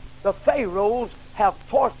the Pharaohs have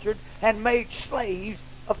tortured and made slaves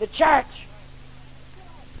of the church.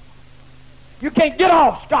 You can't get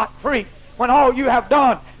off scot-free when all you have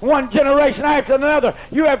done, one generation after another,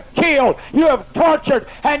 you have killed, you have tortured,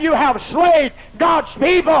 and you have slain God's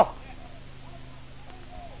people.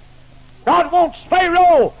 God wants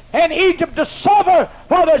Pharaoh and Egypt to suffer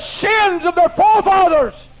for the sins of their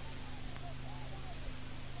forefathers.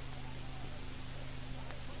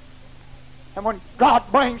 And when God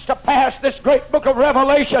brings to pass this great book of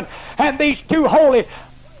Revelation and these two holy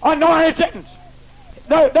anointings,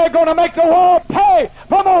 they're going to make the world pay.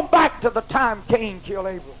 Come on back to the time Cain killed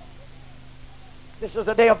Abel. This is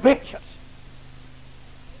a day of vengeance.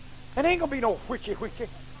 It ain't going to be no witchy-witchy.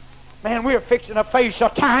 Man, we're fixing to face a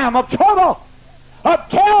time of trouble, of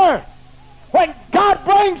terror, when God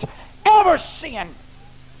brings every sin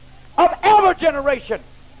of every generation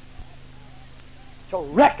to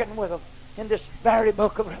reckon with them in this very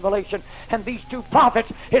book of Revelation. And these two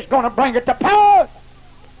prophets is going to bring it to pass.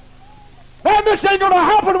 Man, this ain't going to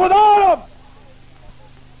happen without them.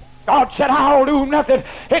 God said, I'll do nothing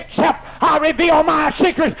except I reveal my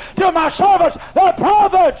secrets to my servants, the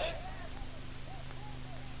prophets.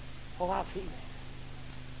 Oh, I feel it.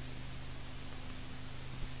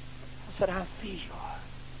 I said, I feel.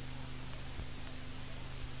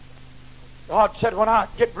 God said, when I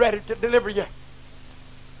get ready to deliver you,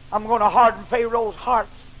 I'm going to harden Pharaoh's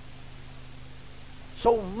hearts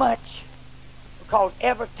so much, because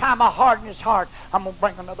every time I harden his heart, I'm going to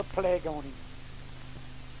bring another plague on him.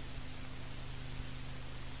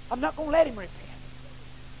 I'm not going to let him repent.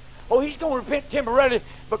 Oh, he's going to repent temporarily,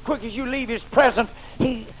 but quick as you leave his presence,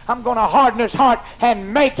 I'm going to harden his heart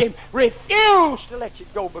and make him refuse to let you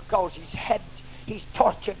go, because he's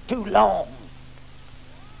tortured too long.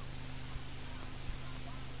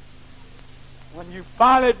 When you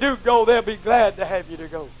finally do go, they'll be glad to have you to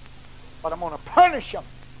go. But I'm going to punish them,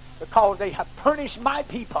 because they have punished my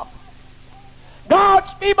people.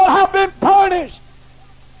 God's people have been punished.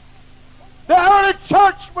 The early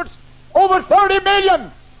church was over 30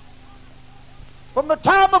 million. From the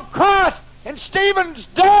time of Christ and Stephen's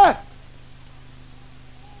death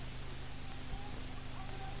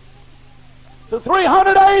to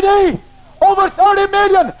 300 AD, over 30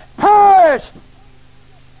 million perished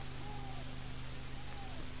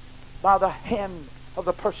by the hand of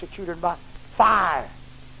the persecutor, by fire.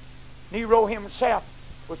 Nero himself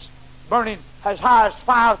was burning as high as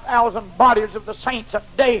 5,000 bodies of the saints a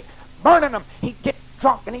day, burning them. He'd get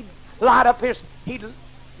drunk and he'd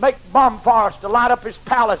make bonfires to light up his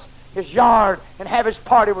palace, his yard, and have his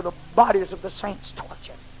party with the bodies of the saints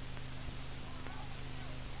tortured.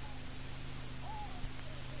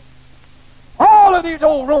 All of these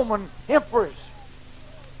old Roman emperors,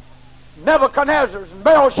 Nebuchadnezzars and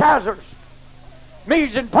Belshazzars,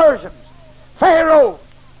 Medes and Persians, Pharaoh,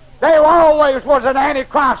 they always was an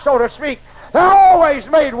antichrist, so to speak. They always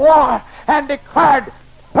made war and declared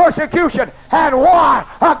persecution and war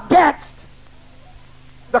against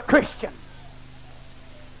the Christians.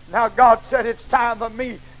 Now God said, it's time for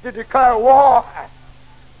me to declare war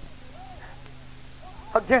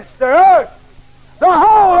against the earth, the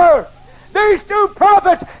whole earth. These two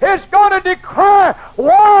prophets is going to declare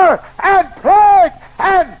war and plague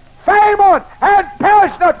and famine and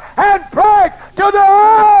pestilence and plague to the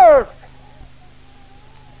earth.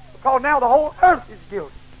 Because now the whole earth is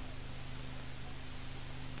guilty.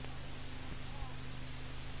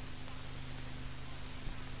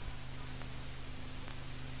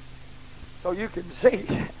 So you can see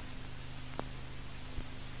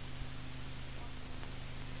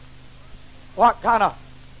what kind of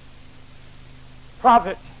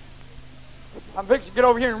prophet I'm fixing to get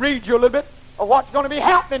over here and read you a little bit of what's going to be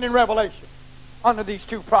happening in Revelation under these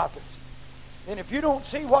two prophets. And if you don't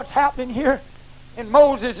see what's happening here in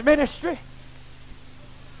Moses' ministry,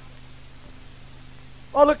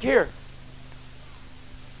 well, look here.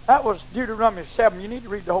 That was Deuteronomy 7. You need to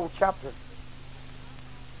read the whole chapter.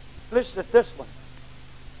 Listen at this one.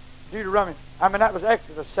 That was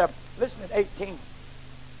Exodus 7. Listen at 18.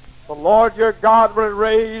 The Lord your God will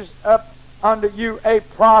raise up unto you a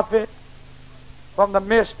prophet from the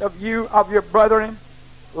midst of you, of your brethren,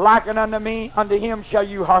 likened unto me. Unto him shall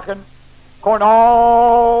you hearken, according to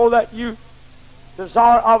all that you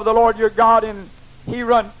desire of the Lord your God. And he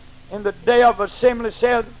run in the day of assembly,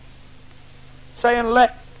 saying,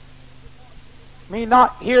 let me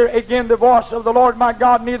not hear again the voice of the Lord my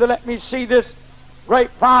God, neither let me see this great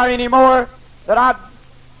fire anymore, that I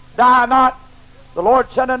die not. The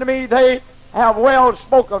Lord said unto me, they have well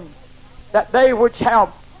spoken, that they which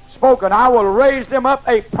have spoken, I will raise them up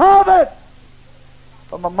a prophet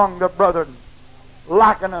from among the brethren,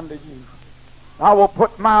 likened unto you. I will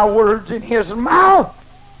put my words in his mouth.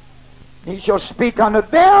 He shall speak unto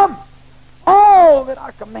them all that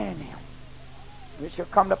I command him. It shall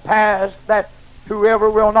come to pass that whoever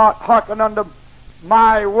will not hearken unto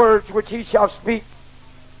my words which he shall speak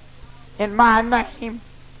in my name,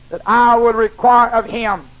 that I will require of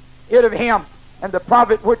him, and the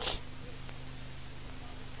prophet which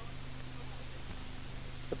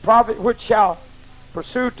shall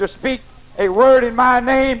pursue to speak a word in my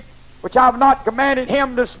name, which I have not commanded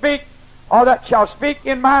him to speak, or that shall speak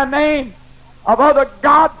in my name of other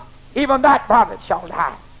gods, even that prophet shall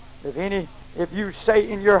die. If you say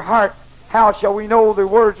in your heart, how shall we know the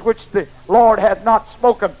words which the Lord hath not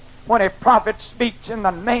spoken? When a prophet speaks in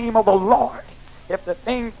the name of the Lord, if the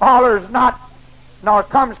thing follows not, nor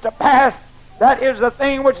comes to pass, that is the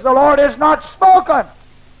thing which the Lord has not spoken.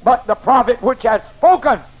 But the prophet which hath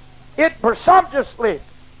spoken it presumptuously,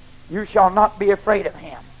 you shall not be afraid of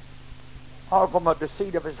him, or from a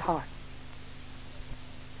deceit of his heart.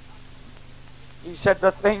 He said,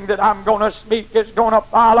 the thing that I'm going to speak is going to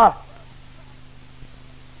follow.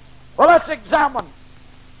 Well, let's examine.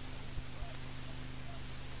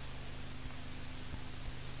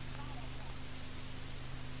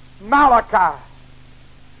 Malachi.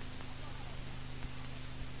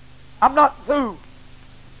 I'm not through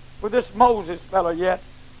with this Moses fellow yet.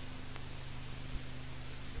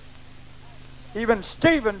 Even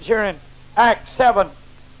Stephen here in Acts 7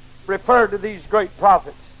 referred to these great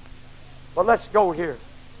prophets. But let's go here.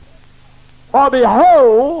 For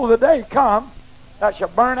behold, the day comes that shall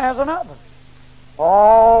burn as an oven.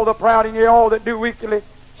 All the proud and all that do wickedly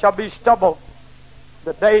shall be stubble.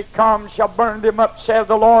 The day comes shall burn them up, saith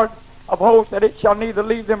the Lord of hosts, that it shall neither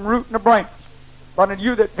leave them root nor branch. But in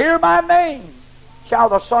you that fear my name shall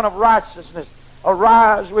the Son of Righteousness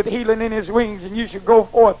arise with healing in his wings, and you shall go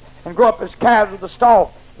forth and grow up as calves of the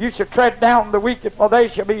stall. You shall tread down the wicked, for they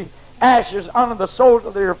shall be ashes under the soles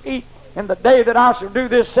of their feet in the day that I shall do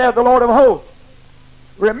this, saith the Lord of hosts.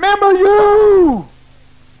 Remember you!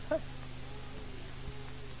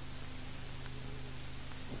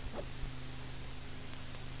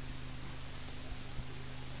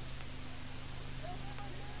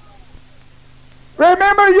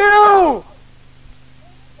 Remember you!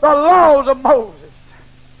 The laws of Moses,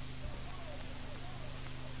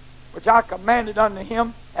 which I commanded unto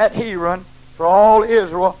him at Hebron for all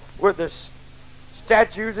Israel with the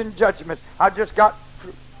statutes and judgments. I just got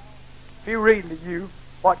a few reading to you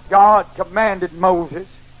what God commanded Moses,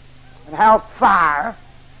 and how fire,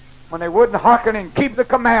 when they wouldn't hearken and keep the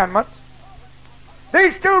commandments.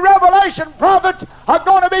 These two Revelation prophets are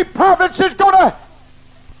going to be prophets that's going to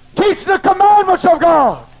teach the commandments of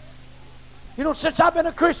God. You know, since I've been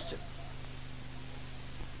a Christian,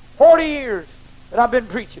 40 years that I've been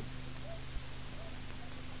preaching,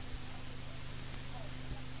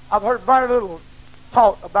 I've heard very little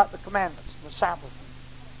taught about the commandments and the Sabbath.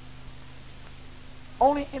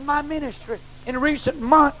 Only in my ministry, in recent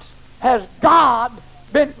months, has God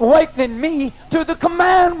been awakening me to the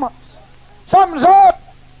commandments. Something's up.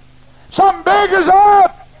 Something big is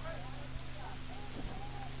up.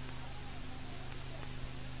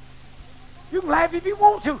 You can laugh if you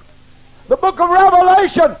want to. The book of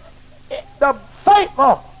Revelation, the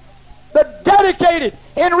faithful, the dedicated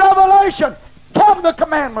in Revelation, kept the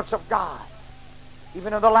commandments of God.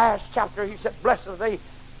 Even in the last chapter, he said, blessed are they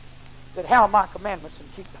that have my commandments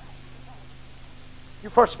and keep them. You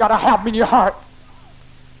first got to have them in your heart.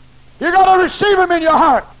 You got to receive them in your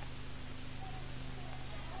heart.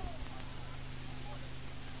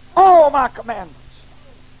 All my commandments.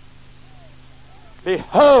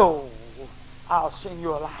 Behold, I'll send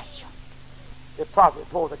you Elijah. the prophet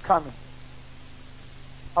for the coming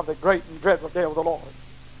of the great and dreadful day of the Lord.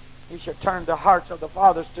 He shall turn the hearts of the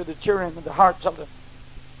fathers to the children, and the hearts of the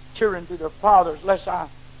children to their fathers, lest I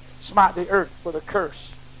smite the earth with a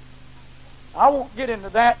curse. I won't get into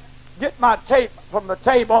that. Get my tape from the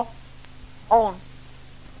table on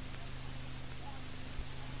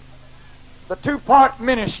the two-part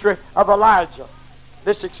ministry of Elijah.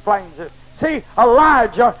 This explains it. See,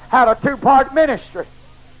 Elijah had a two-part ministry.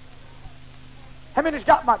 How many's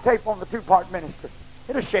got my tape on the two-part ministry?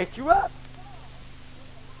 It'll shake you up.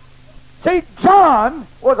 See, John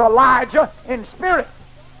was Elijah in spirit.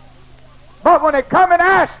 But when they come and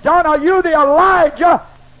asked John, are you the Elijah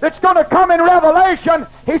that's going to come in Revelation?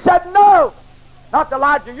 He said, no. Not the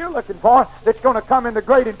Elijah you're looking for that's going to come in the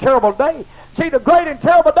great and terrible day. See, the great and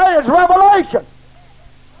terrible day is Revelation.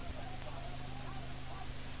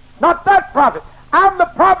 Not that prophet. I'm the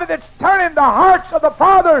prophet that's turning the hearts of the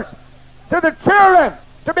fathers to the children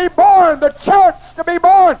to be born, the church to be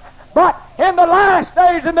born. But in the last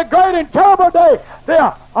days, in the great and terrible day,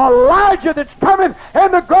 the Elijah that's coming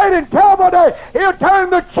in the great and terrible day, he'll turn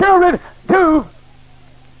the children to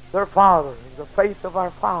their fathers, the faith of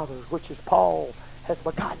our fathers, which is Paul has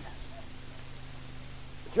begotten us.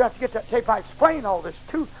 But you have to get that tape. I explain all this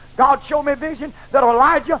too. God showed me a vision that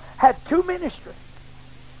Elijah had two ministries.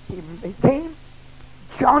 He came,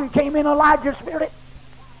 John came in Elijah's spirit,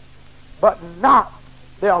 but not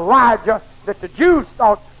the Elijah that the Jews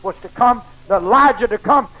thought was to come, the Elijah to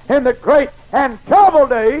come in the great and terrible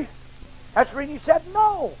day. That's when he said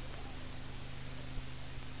no.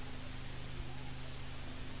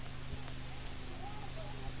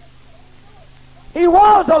 He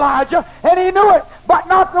was Elijah, and he knew it, but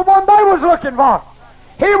not the one they was looking for.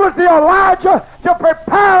 He was the Elijah to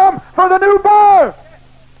prepare them for the new birth.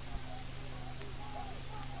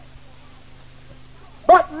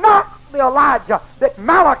 But not the Elijah that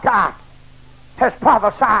Malachi has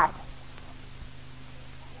prophesied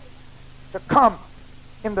to come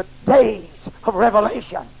in the days of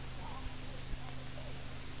Revelation,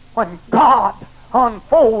 when God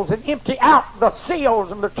unfolds and empty out the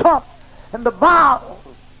seals and the trumps and the vials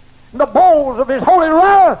and the bowls of his holy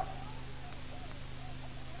wrath.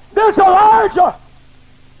 This Elijah,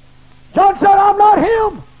 John said, I'm not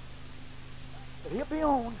him, but he'll be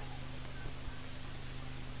on.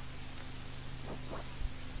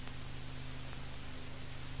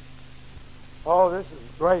 Oh, this is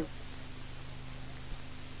great.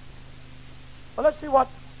 Well, let's see what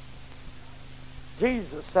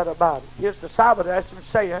Jesus said about it. His disciples asked him,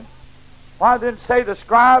 saying, why then say the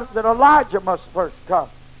scribes that Elijah must first come?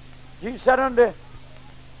 Jesus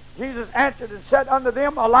answered and said unto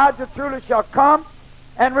them, Elijah truly shall come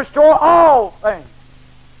and restore all things.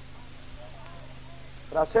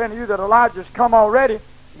 But I say unto you that Elijah's come already.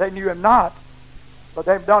 They knew him not, but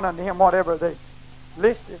they've done unto him whatever they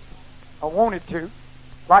listed or wanted to.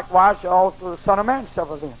 Likewise shall also the Son of Man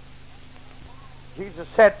suffer them. Jesus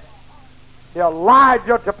said, the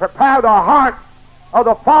Elijah to prepare the hearts of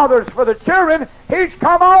the fathers for the children, he's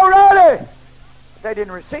come already. But they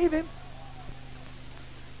didn't receive him.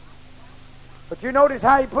 But you notice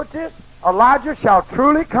how he puts this? Elijah shall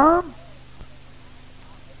truly come.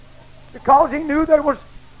 Because he knew there was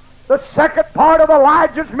the second part of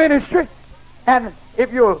Elijah's ministry. And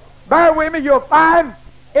if you'll bear with me, you'll find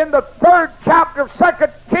in the 3rd chapter of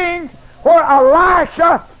 2 Kings where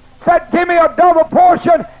Elisha said, give me a double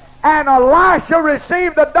portion. And Elisha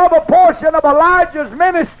received a double portion of Elijah's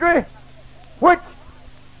ministry, which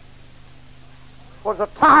was a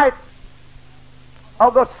type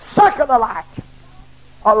of the second Elijah.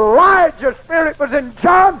 Elijah's spirit was in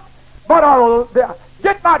John, but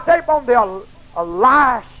get my tape on the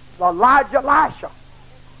Elijah Elisha.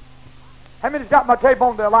 How many's got my tape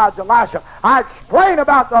on the Elijah Elisha? I explain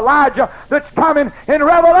about the Elijah that's coming in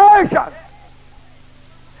Revelation.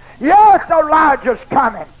 Yes, Elijah's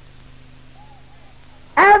coming.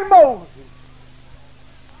 And Moses.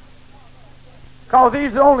 Because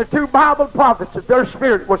these are the only two Bible prophets that their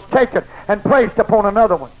spirit was taken and placed upon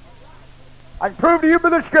another one. I can prove to you by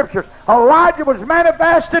the scriptures. Elijah was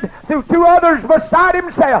manifested through two others beside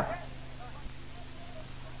himself.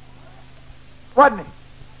 Wasn't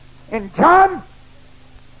he? In John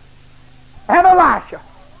and Elisha.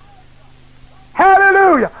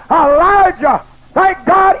 Hallelujah. Elijah, thank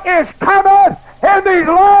God, is coming in these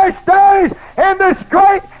last days in this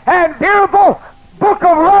great and beautiful book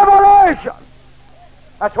of Revelation.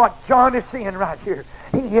 That's what John is seeing right here.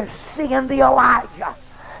 He is seeing the Elijah.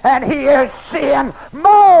 And he is seeing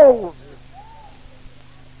Moses.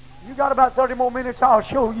 You got about 30 more minutes, I'll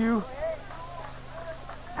show you.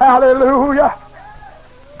 Hallelujah.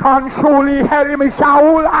 Consoli herimi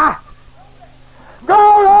Shaula.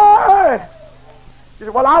 Glory! You say,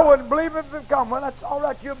 well, I wouldn't believe if it come. Well, that's all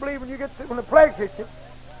right. You'll believe when you get through, when the plagues hit you.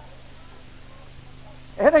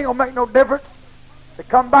 It ain't going to make no difference. They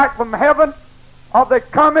come back from heaven or they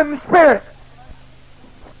come in the spirit.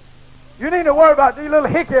 You need to worry about these little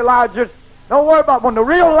hickey Elijahs. Don't worry about when the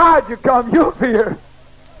real Elijah comes, you'll fear.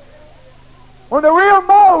 When the real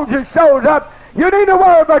Moses shows up, you need to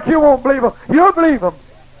worry about you won't believe him. You'll believe him.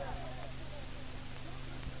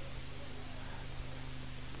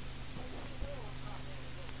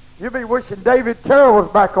 You'll be wishing David Terrell was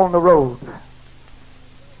back on the road.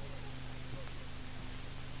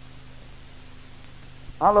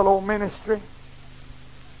 Our little old ministry,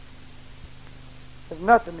 there's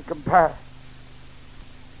nothing to compare.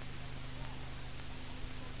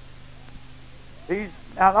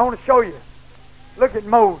 Now I want to show you. Look at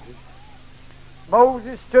Moses.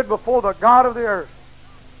 Moses stood before the God of the earth.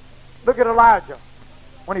 Look at Elijah.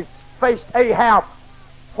 When he faced Ahab,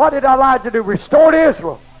 what did Elijah do? Restored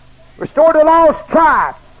Israel. Restored the lost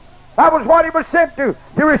tribe. That was what he was sent to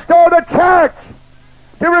restore the church.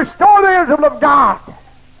 To restore the Israel of God.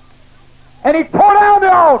 And he tore down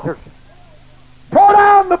the altars. Tore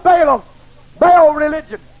down the Baal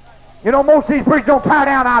religion. You know, most of these preachers don't tear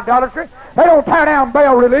down idolatry. They don't tear down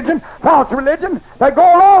Baal religion, false religion. They go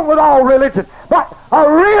along with all religion. But a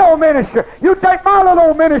real ministry, you take my little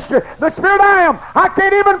old ministry, the Spirit I am, I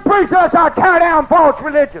can't even preach unless I tear down false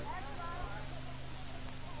religion.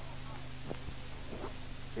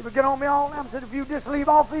 People get on me all the time and said, if you just leave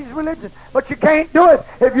off these religions. But you can't do it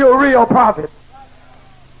if you're a real prophet.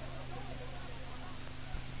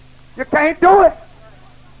 You can't do it.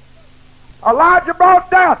 Elijah brought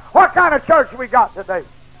down. What kind of church we got today?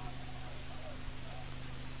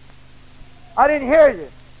 I didn't hear you.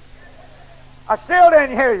 I still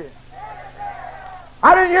didn't hear you.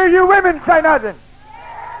 I didn't hear you women say nothing.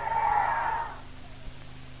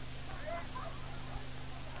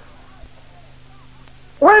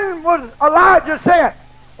 When was Elijah sent?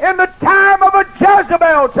 In the time of a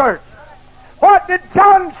Jezebel church. What did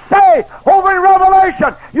John say over in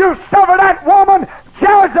Revelation? You suffered that woman,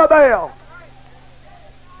 Jezebel,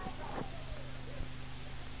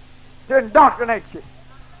 to indoctrinate you,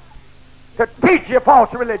 to teach you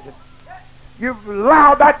false religion. You've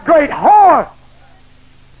allowed that great whore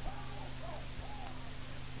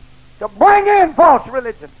to bring in false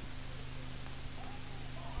religion.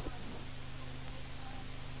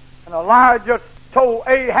 And Elijah told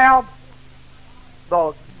Ahab,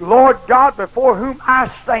 the Lord God before whom I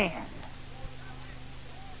stand.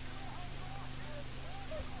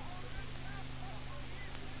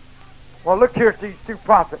 Well, look here at these two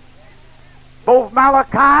prophets. Both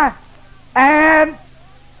Malachi and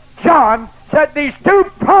John said these two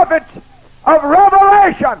prophets of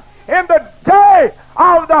Revelation in the day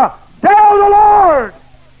of the Lord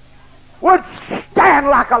would stand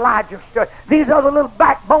like Elijah stood. These other little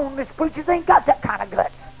backboneless preachers ain't got that kind of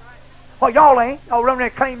guts. Well, y'all ain't. Y'all run around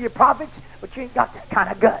and claim you're prophets, but you ain't got that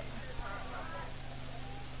kind of guts.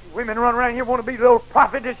 Women run around here want to be little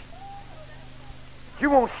prophetess.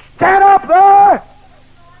 You won't stand up there.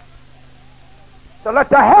 So let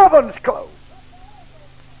the heavens close.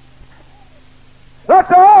 Let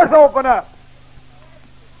the earth open up.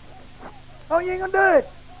 No, you ain't going to do it.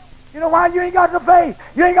 You know why? You ain't got the faith.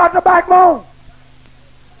 You ain't got the backbone.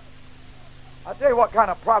 I'll tell you what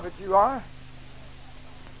kind of prophets you are.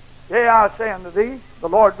 Yea, I say unto thee, the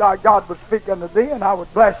Lord thy God would speak unto thee, and I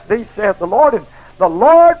would bless thee, saith the Lord, and the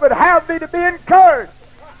Lord would have thee to be encouraged.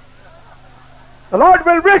 The Lord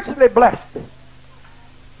will richly bless thee.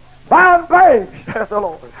 Found babes, saith the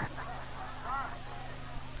Lord.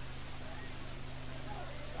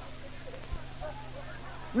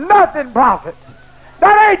 Nothing prophets.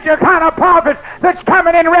 That ain't your kind of prophets that's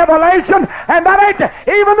coming in Revelation, and that ain't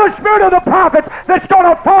even the spirit of the prophets that's going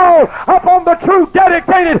to fall upon the true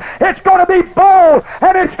dedicated. It's going to be bold,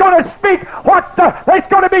 and it's going to speak it's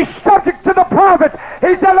going to be subject to the prophets.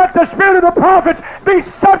 He said, let the spirit of the prophets be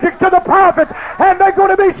subject to the prophets, and they're going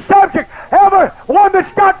to be subject. Every one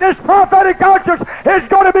that's got this prophetic utterance is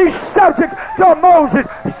going to be subject to Moses,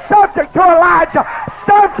 subject to Elijah,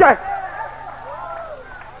 subject.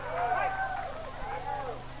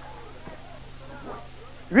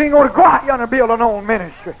 You ain't going to go out yonder and build an own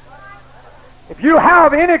ministry. If you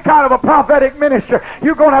have any kind of a prophetic ministry,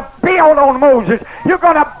 you're going to build on Moses. You're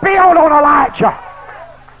going to build on Elijah.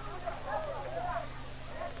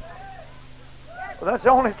 Well, that's the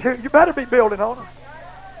only two. You better be building on them.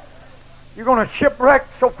 You're going to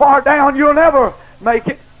shipwreck so far down you'll never make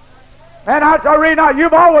it. And as I read now,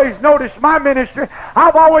 you've always noticed my ministry.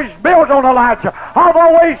 I've always built on Elijah. I've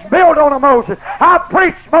always built on Moses. I've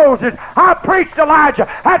preached Moses. I've preached Elijah.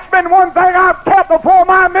 That's been one thing I've kept before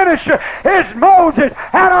my ministry is Moses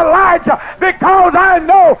and Elijah, because I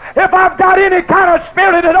know if I've got any kind of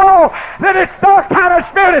spirit at all, then it's their kind of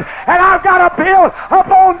spirit, and I've got to build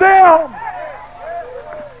upon them.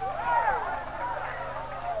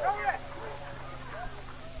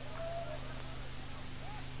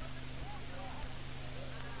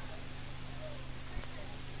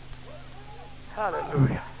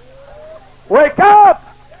 Hallelujah. Wake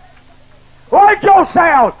up! Wake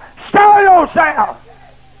yourself! Stir yourself!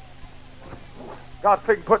 God's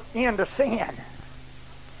fixing to put end to sin.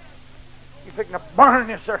 He's fixing to burn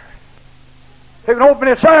this earth. He's fixing to open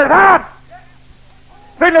this earth up.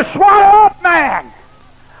 He's fixing to swallow up man.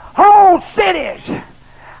 Whole cities,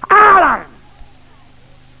 islands,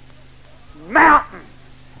 mountains.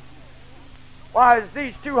 Why, is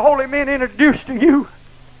these two holy men introduced to you?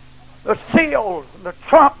 The seals and the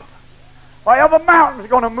trumps. Why, every mountain's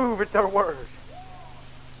going to move at their word.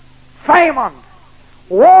 Famine,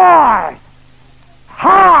 war,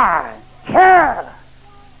 high, terror.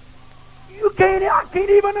 I can't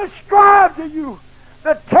even ascribe to you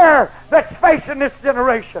the terror that's facing this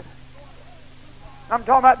generation. I'm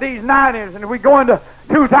talking about these 90s, and if we go into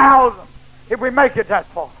 2000, if we make it that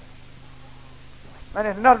far. And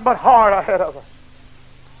there's nothing but hard ahead of us.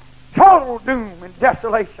 Total doom and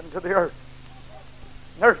desolation to the earth.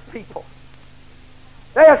 And there's people.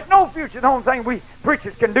 There's no future. The only thing we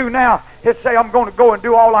preachers can do now is say, I'm going to go and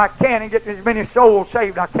do all I can and get as many souls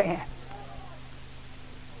saved I can.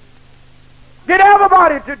 Get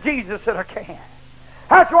everybody to Jesus that I can.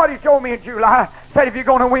 That's what he told me in July. He said, if you're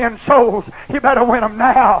going to win souls, you better win them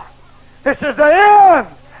now. This is the end.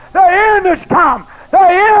 The end has come. The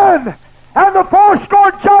end. And the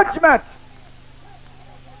fourscore judgments.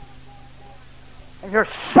 And there's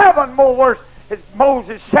 7 more worse. As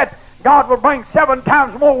Moses said, God will bring 7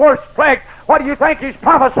 times more worse plagues. What do you think he's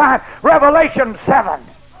prophesying? Revelation 7.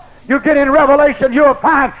 You get in Revelation, you'll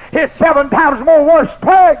find his 7 times more worse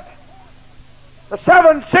plagues. The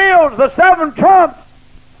 7 seals, the 7 trumps,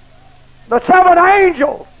 the 7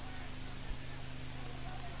 angels.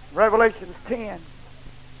 Revelation 10.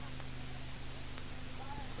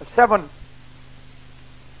 The 7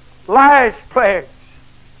 last plagues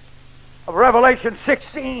of Revelation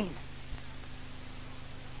 16.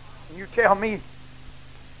 And you tell me you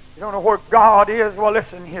don't know where God is? Well,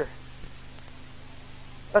 listen here.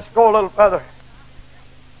 Let's go a little further.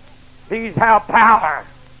 These have power.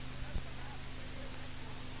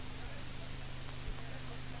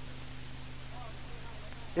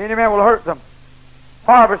 Any man will hurt them.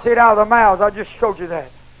 Fire proceed out of their mouths. I just showed you that.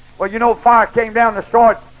 Well, you know fire came down and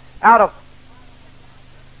destroyed out of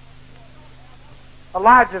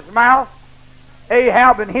Elijah's mouth,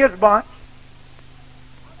 Ahab and his bunch.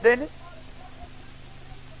 Didn't it?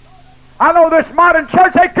 I know this modern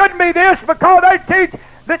church, they couldn't be this because they teach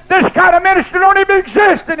that this kind of ministry don't even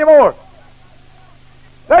exist anymore.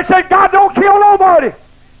 They say God don't kill nobody.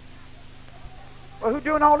 Well, who's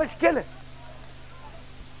doing all this killing?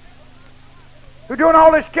 Who's doing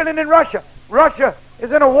all this killing in Russia? Russia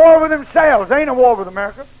is in a war with themselves. They ain't a war with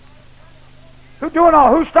America. Who's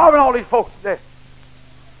starving all these folks to death?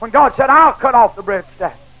 When God said, I'll cut off the bread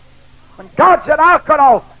staff. When God said,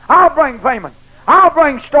 I'll bring famine. I'll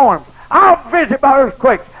bring storms. I'll visit by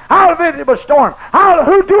earthquakes. I'll visit by storms.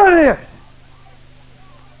 Who's doing this?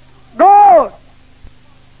 God.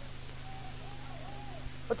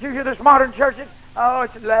 But you hear this modern churches, oh,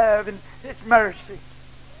 it's love and it's mercy.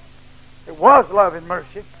 It was love and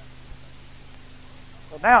mercy.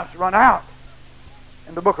 But now it's run out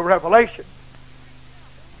in the book of Revelation.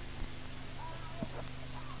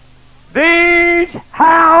 These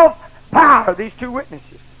have power, these 2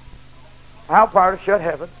 witnesses, have power to shut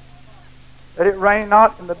heaven, that it rain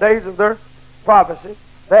not in the days of their prophecy.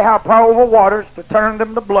 They have power over waters to turn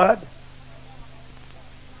them to blood.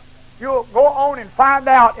 You'll go on and find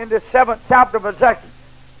out in this 7th chapter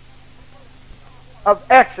of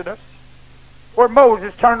Exodus where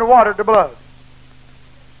Moses turned the water to blood.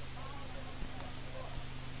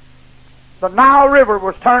 The Nile River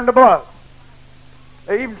was turned to blood.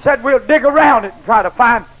 They even said we'll dig around it and try to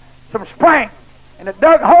find some springs. And it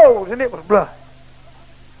dug holes and it was blood.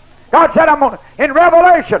 God said, in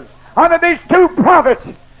Revelation, under these 2 prophets,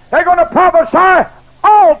 they're going to prophesy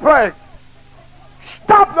all plagues.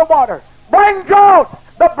 Stop the water. Bring drought.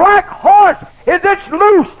 The black horse it's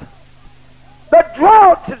loosed. The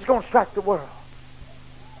drought is going to strike the world.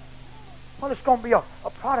 Well, it's going to be a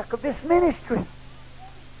product of this ministry.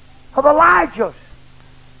 Of Elijah's.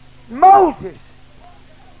 Moses.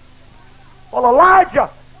 Well, Elijah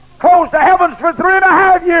closed the heavens for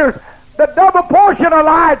 3.5 years. The double portion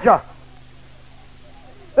Elijah.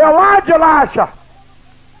 The Elijah Elisha.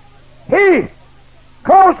 He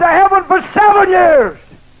closed the heaven for 7 years.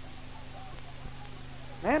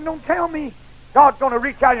 Man, don't tell me God's going to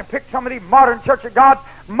reach out and pick some of these modern Church of God,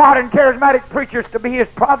 modern charismatic preachers to be His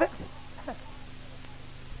prophets.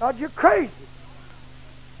 God, you're crazy.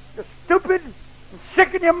 You're stupid and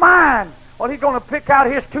sick in your mind. Well, He's going to pick out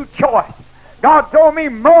His two choice. God told me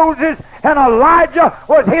Moses and Elijah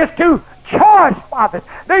was His two choice prophets.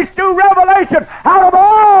 These two revelations out of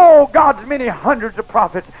all God's many hundreds of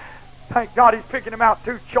prophets. Thank God He's picking them out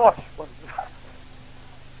two choice ones.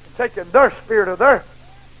 Taking their spirit of their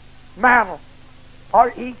mantle. Or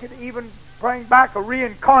He could even bring back or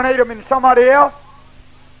reincarnate them in somebody else.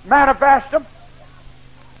 Manifest them.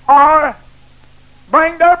 Or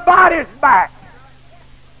bring their bodies back.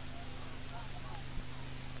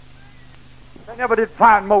 They never did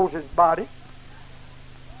find Moses' body.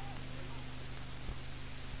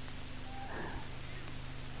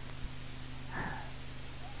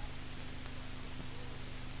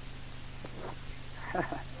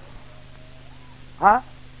 Huh?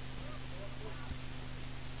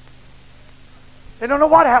 They don't know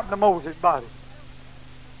what happened to Moses' body.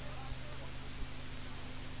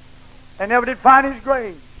 They never did find his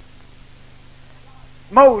grave.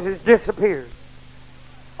 Moses disappeared.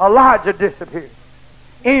 Elijah disappeared.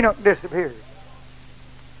 Enoch disappeared.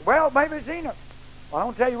 Well, maybe it's Enoch. Well, I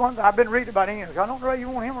don't tell you one thing. I've been reading about Enoch. I don't know if you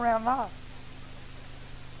want him around now.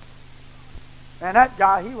 Man, that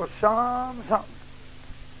guy, he was something.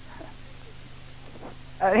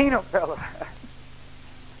 That Enoch fella.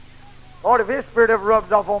 Lord, if his spirit ever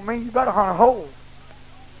rubs off on me, you better hunt a hole.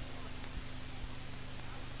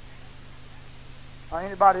 Or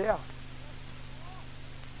anybody else.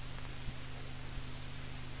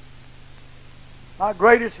 My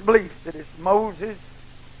greatest belief that it's Moses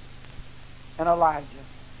and Elijah.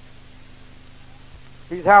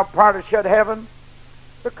 He's how prior to shut heaven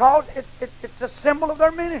because it's a symbol of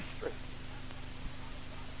their ministry.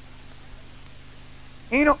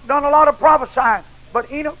 Enoch done a lot of prophesying,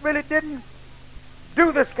 but Enoch really didn't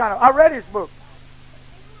do this kind of... I read his book.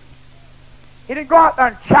 He didn't go out there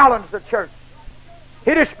and challenge the church.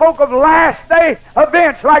 He just spoke of last day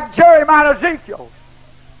events like Jeremiah and Ezekiel.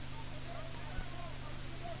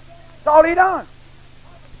 That's all he done.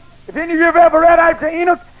 If any of you have ever read after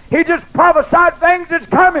Enoch, he just prophesied things that's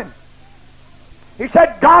coming. He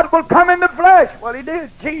said God will come in the flesh. Well, he did,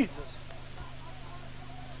 Jesus.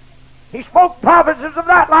 He spoke prophecies of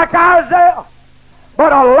that like Isaiah.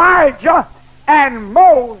 But Elijah and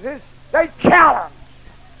Moses, they challenged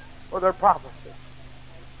for their prophecies.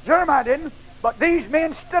 Jeremiah didn't, but these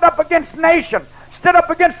men stood up against nation, stood up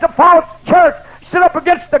against the false church, stood up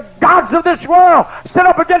against the gods of this world, stood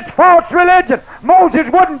up against false religion. Moses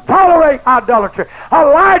wouldn't tolerate idolatry.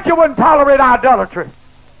 Elijah wouldn't tolerate idolatry.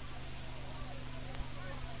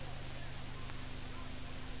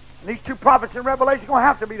 And these two prophets in Revelation are going to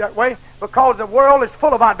have to be that way because the world is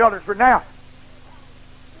full of idolatry now.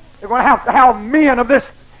 They're going to have men of this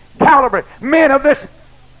caliber, men of this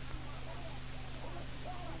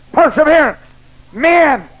perseverance,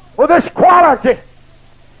 men with this quality.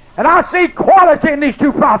 And I see quality in these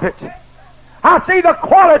two prophets. I see the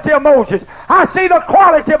quality of Moses. I see the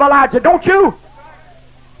quality of Elijah. Don't you?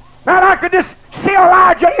 Man, I could just see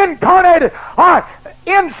Elijah incarnated or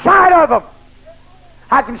inside of him.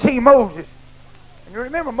 I can see Moses. And you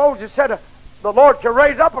remember Moses said, the Lord shall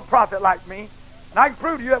raise up a prophet like me. And I can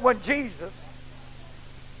prove to you that wasn't Jesus.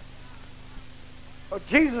 But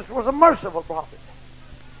Jesus was a merciful prophet.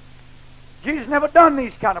 Jesus never done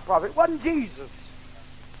these kind of prophets. It wasn't Jesus.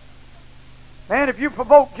 Man, if you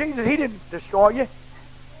provoke Jesus, He didn't destroy you.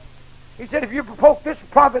 He said if you provoke this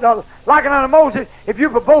prophet like unto Moses, if you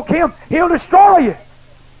provoke him, he'll destroy you.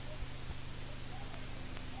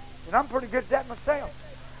 And I'm pretty good at that myself.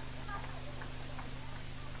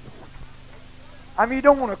 I mean, you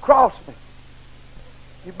don't want to cross me.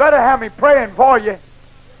 You better have me praying for you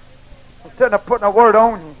instead of putting a word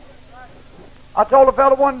on you. I told a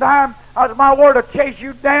fellow one time, I said, my word will chase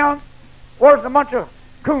you down worse than a bunch of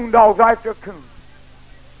coon dogs after a coon.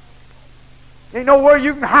 Ain't nowhere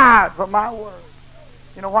you can hide from my word.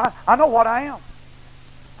 You know why? I know what I am.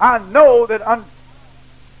 I know that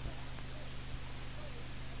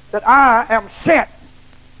I am sent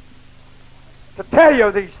to tell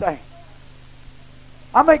you these things.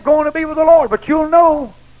 I may go on to be with the Lord, but you'll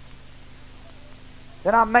know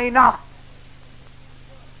that I may not.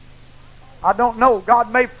 I don't know.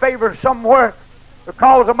 God may favor somewhere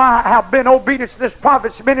because of my have been obedient to this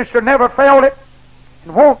prophet's minister, never failed it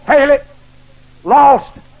and won't fail it.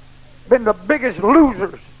 Lost, been the biggest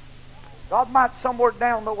losers. God might somewhere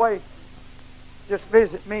down the way just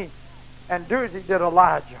visit me and do as he did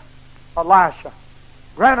Elisha.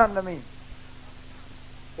 Grant unto me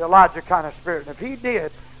the Elijah kind of spirit. And if he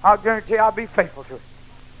did, I'll guarantee I'll be faithful to it.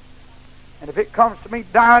 And if it comes to me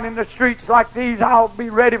dying in the streets like these, I'll be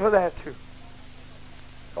ready for that too.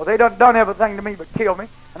 Well, they done everything to me but kill me.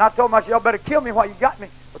 And I told myself, y'all better kill me while you got me,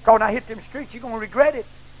 because when I hit them streets, you're going to regret it.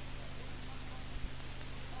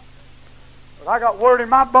 But I got word in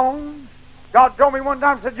my bones. God told me one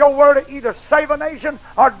time, said, your word will either save a nation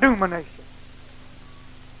or doom a nation.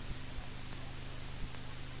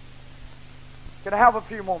 Can I have a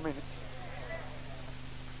few more minutes?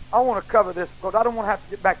 I want to cover this because I don't want to have to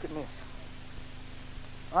get back in this.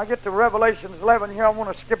 When I get to Revelation 11 here, I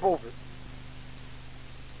want to skip over it.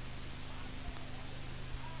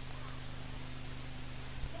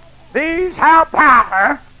 These have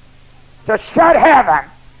power to shut heaven.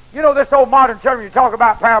 You know this old modern term you talk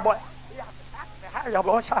about parable.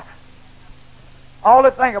 All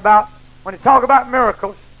they think about when they talk about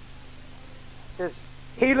miracles is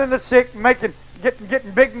healing the sick,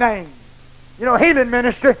 getting big names. You know, healing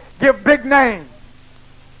ministry give big names.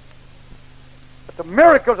 But the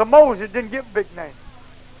miracles of Moses didn't give big names.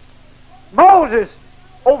 Moses,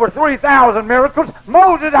 over 3,000 miracles.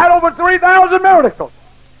 Moses had over 3,000 miracles.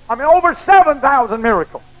 Over 7,000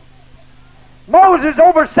 miracles. Moses,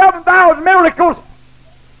 over 7,000 miracles.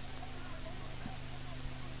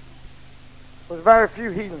 Was very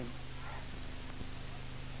few healings.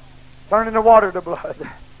 Turning the water to blood.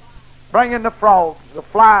 Bringing the frogs, the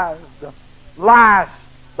flies, the lice,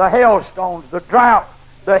 the hailstones, the drought,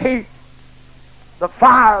 the heat, the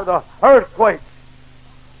fire, the earthquakes.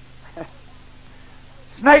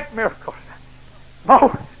 Snake miracles.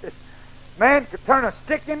 Moses, man could turn a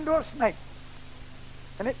stick into a snake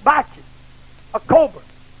and it bites you. A cobra.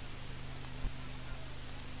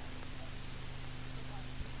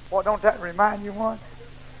 Boy, don't that remind you one?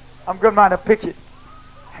 I'm good mind to pitch it.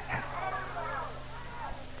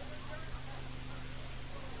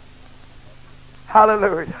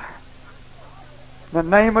 Hallelujah. In the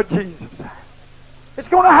name of Jesus. It's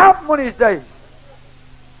going to happen one of these days.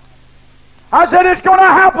 I said it's going to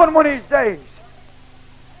happen one of these days.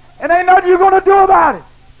 And ain't nothing you're going to do about it.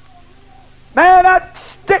 Man, that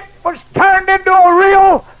stick was turned into a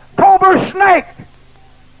real cobra snake.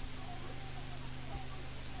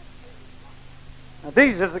 Now,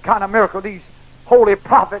 these is the kind of miracle these holy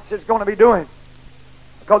prophets is going to be doing.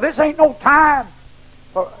 Because this ain't no time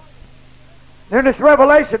for... During this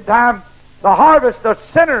revelation time, the harvest of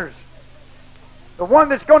sinners, the one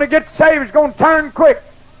that's going to get saved is going to turn quick.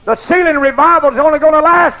 The sealing revival is only going to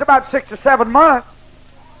last about 6 or 7 months.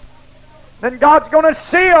 Then God's going to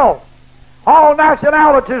seal all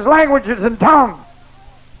nationalities, languages, and tongues.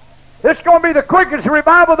 This is going to be the quickest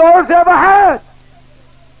revival the earth ever had.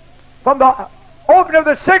 From the opening of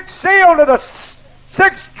the 6th seal to the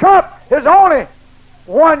 6th trump is only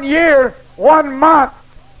 1 year, 1 month,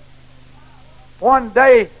 1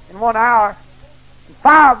 day, and 1 hour. And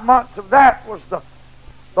 5 months of that was the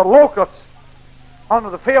locusts under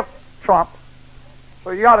the 5th trump. So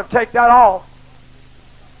you got to take that off.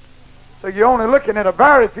 So you're only looking at a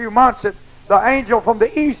very few months that the angel from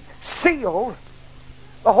the east sealed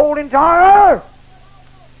the whole entire earth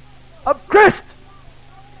of Christ.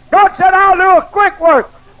 God said, I'll do a quick work.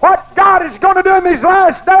 What God is going to do in these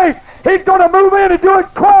last days, He's going to move in and do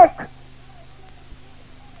it quick.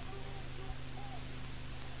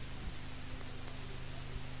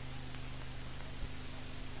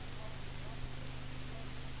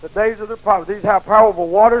 The days of the prophet. These have powerful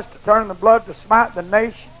waters to turn the blood, to smite the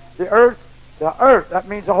nation, the earth, that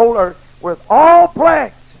means the whole earth, with all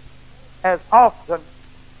plagues as often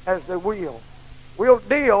as they will. We'll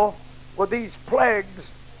deal with these plagues,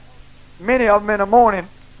 many of them in the morning,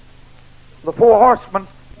 the 4 horsemen,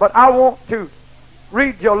 but I want to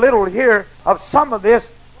read you a little here of some of this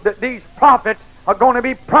that these prophets are going to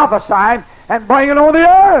be prophesying and bringing on the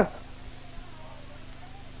earth.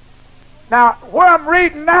 Now, where I'm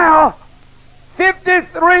reading now,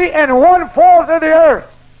 53 1/4 of the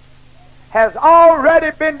earth has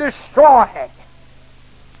already been destroyed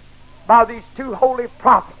by these 2 holy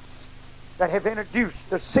prophets that have introduced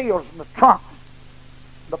the seals and the trumps,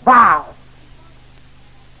 the vials.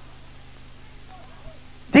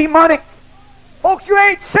 Demonic. Folks, you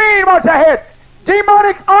ain't seen what's ahead.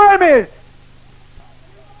 Demonic armies.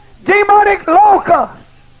 Demonic locusts.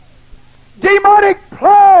 Demonic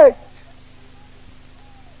plagues.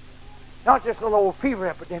 Not just little old fever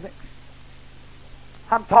epidemics.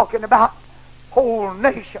 I'm talking about whole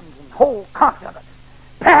nations and whole continents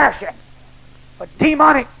perishing for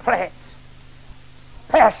demonic plagues,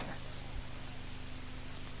 pestilence,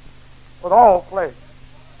 with all plagues.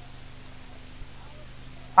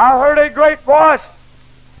 I heard a great voice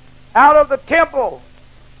out of the temple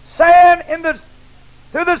saying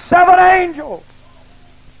to the seven angels.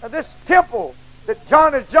 Now this temple that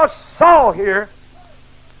John has just saw here,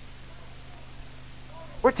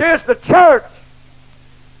 which is the church,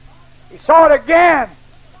 he saw it again.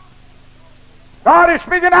 God is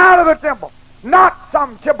speaking out of the temple, not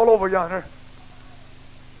some temple over yonder.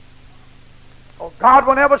 Oh, God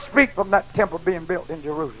will never speak from that temple being built in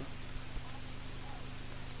Jerusalem.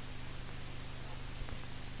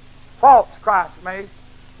 False Christ may,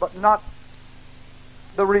 but not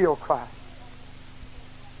the real Christ.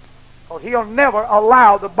 Because He'll never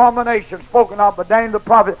allow the abomination spoken of by Daniel the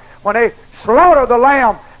prophet when they slaughter the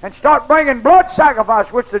lamb and start bringing blood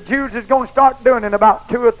sacrifice, which the Jews is going to start doing in about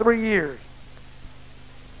 2 or 3 years.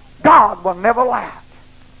 God will never allow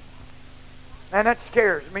it. And that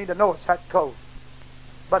scares me to know it's that close.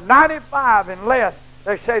 But 95 and less,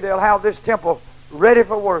 they say they'll have this temple ready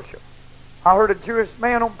for worship. I heard a Jewish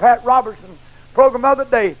man on Pat Robertson's program the other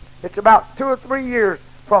day. It's about 2 or 3 years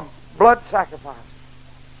from blood sacrifice.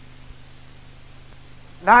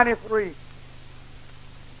 93.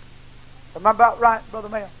 Am I about right, Brother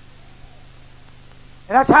Mel?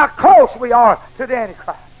 And that's how close we are to the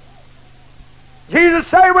Antichrist. Jesus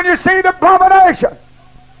said, when you see the abomination,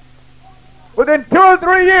 within 2 or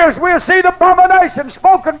 3 years, we'll see the abomination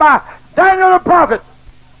spoken by Daniel the prophet,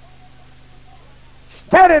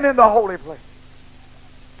 standing in the holy place.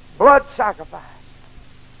 Blood sacrifice.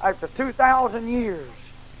 After 2,000 years,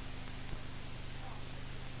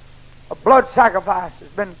 a blood sacrifice has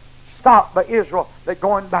been stopped by Israel. They're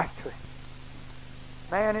going back to it.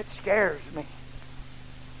 Man, it scares me.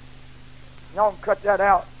 Y'all can cut that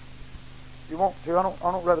out if you want to. I don't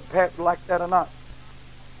know whether Pat would like that or not.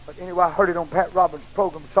 But anyway, I heard it on Pat Roberts'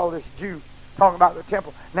 program, saw this Jew talking about the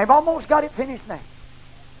temple. And they've almost got it finished now.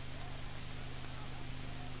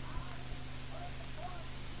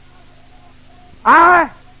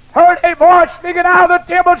 I heard a voice speaking out of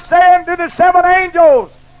the temple saying to the seven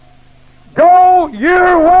angels, go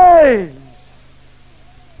your ways.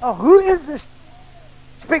 Now, who is this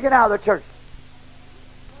speaking out of the church?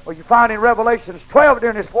 Well, you find in Revelations 12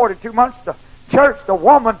 during this 42 months, the church, the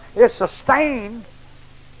woman, is sustained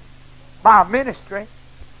by ministry.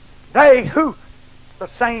 They who? The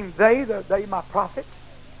same they my prophets,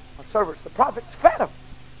 my servants, the prophets fed them.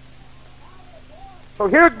 So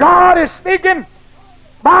here God is speaking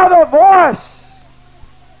by the voice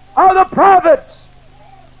of the prophets,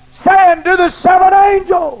 saying to the seven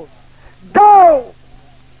angels, go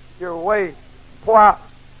your way. Pour out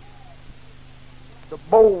the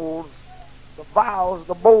bowls, the vials,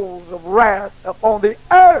 the bowls of wrath upon the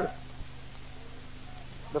earth.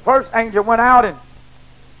 The first angel went out and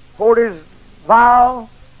poured his vial,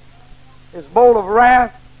 his bowl of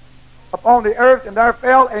wrath upon the earth, and there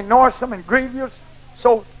fell a noisome and grievous.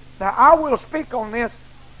 So now I will speak on this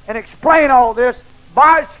and explain all this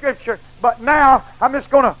by Scripture, but now I'm just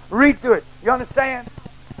going to read through it. You understand?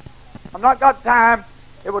 I've not got time.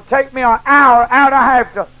 It will take me an hour and a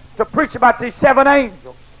half to preach about these seven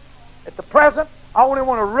angels. At the present, I only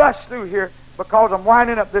want to rush through here because I'm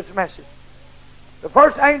winding up this message. The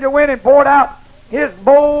first angel went and poured out his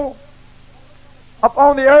bowl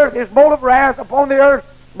upon the earth, his bowl of wrath upon the earth.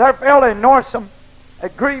 There fell a noisome, a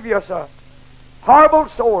grievous, horrible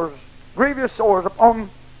sores, grievous sores upon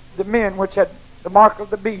the men which had the mark of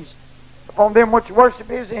the beast, upon them which worship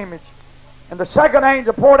his image. And the second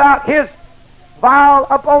angel poured out his vial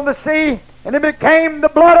upon the sea, and it became the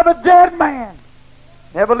blood of a dead man.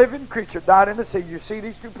 Never living creature died in the sea. You see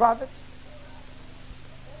these two prophets?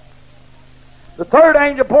 The third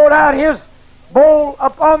angel poured out his bowl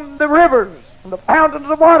upon the rivers and the fountains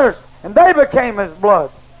of waters, and they became as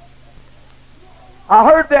blood. I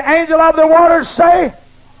heard the angel of the waters say,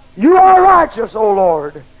 you are righteous, O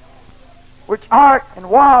Lord, which art and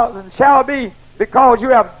was and shall be, because you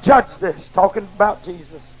have judged this. Talking about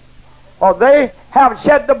Jesus. For they have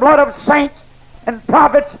shed the blood of saints and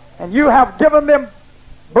prophets, and you have given them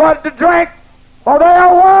blood to drink, for they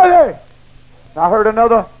are worthy. And I heard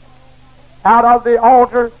another out of the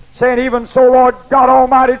altar saying, even so, Lord God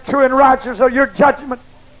Almighty, true and righteous are your judgment.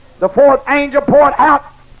 The fourth angel poured out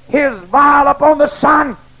his vial upon the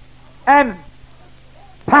sun, and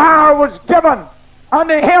power was given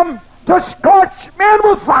unto him to scorch men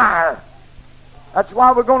with fire. That's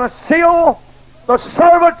why we're going to seal the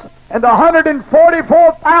servants and the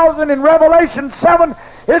 144,000 in Revelation 7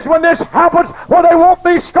 is when this happens, where they won't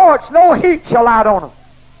be scorched. No heat shall light on them,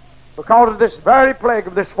 because of this very plague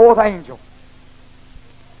of this fourth angel.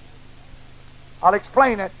 I'll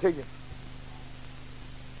explain that to you.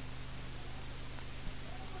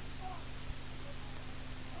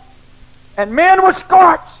 And men were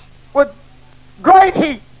scorched with great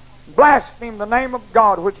heat, blasphemed the name of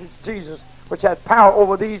God, which is Jesus, which had power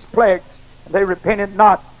over these plagues, and they repented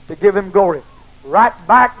not to give him glory. Right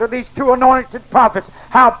back to these two anointed prophets,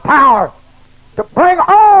 how power to bring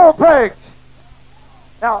all plagues.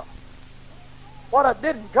 Now, what I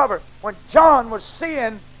didn't cover, when John was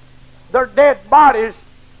seeing their dead bodies,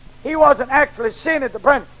 he wasn't actually seeing it the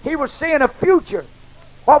present. He was seeing a future,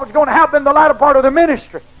 what was going to happen in the latter part of the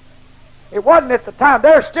ministry. It wasn't at the time.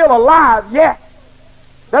 They're still alive yet.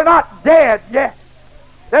 They're not dead yet.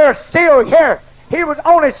 They're still here. He was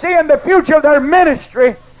only seeing the future of their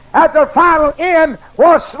ministry at their final end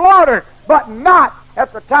was slaughtered, but not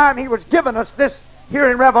at the time he was giving us this here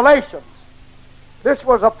in Revelations. This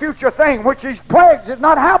was a future thing, which these plagues had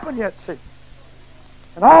not happened yet, see.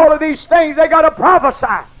 And all of these things they got to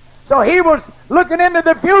prophesy. So he was looking into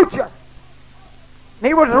the future. And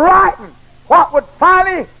he was writing what would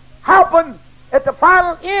finally happen at the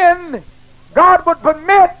final end. God would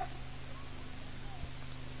permit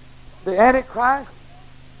the Antichrist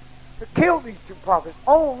to kill these two prophets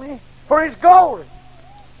only for his glory.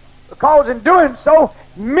 Because in doing so,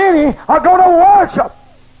 many are going to worship.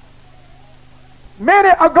 Many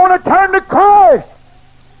are going to turn to Christ.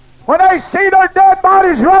 When they see their dead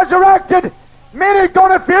bodies resurrected, many are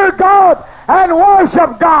going to fear God and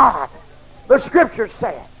worship God. The Scripture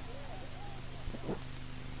said.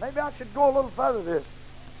 Maybe I should go a little further this.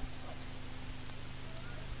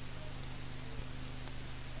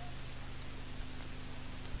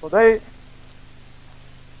 For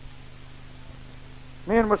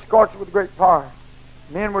men were scorched with great fire.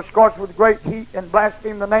 Men were scorched with great heat and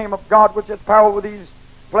blasphemed the name of God, which has power over these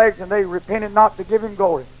plagues, and they repented not to give him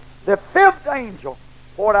glory. The fifth angel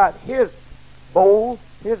poured out his bowl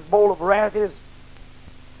of wrath, is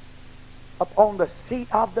upon the seat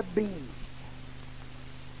of the beast.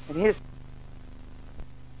 And his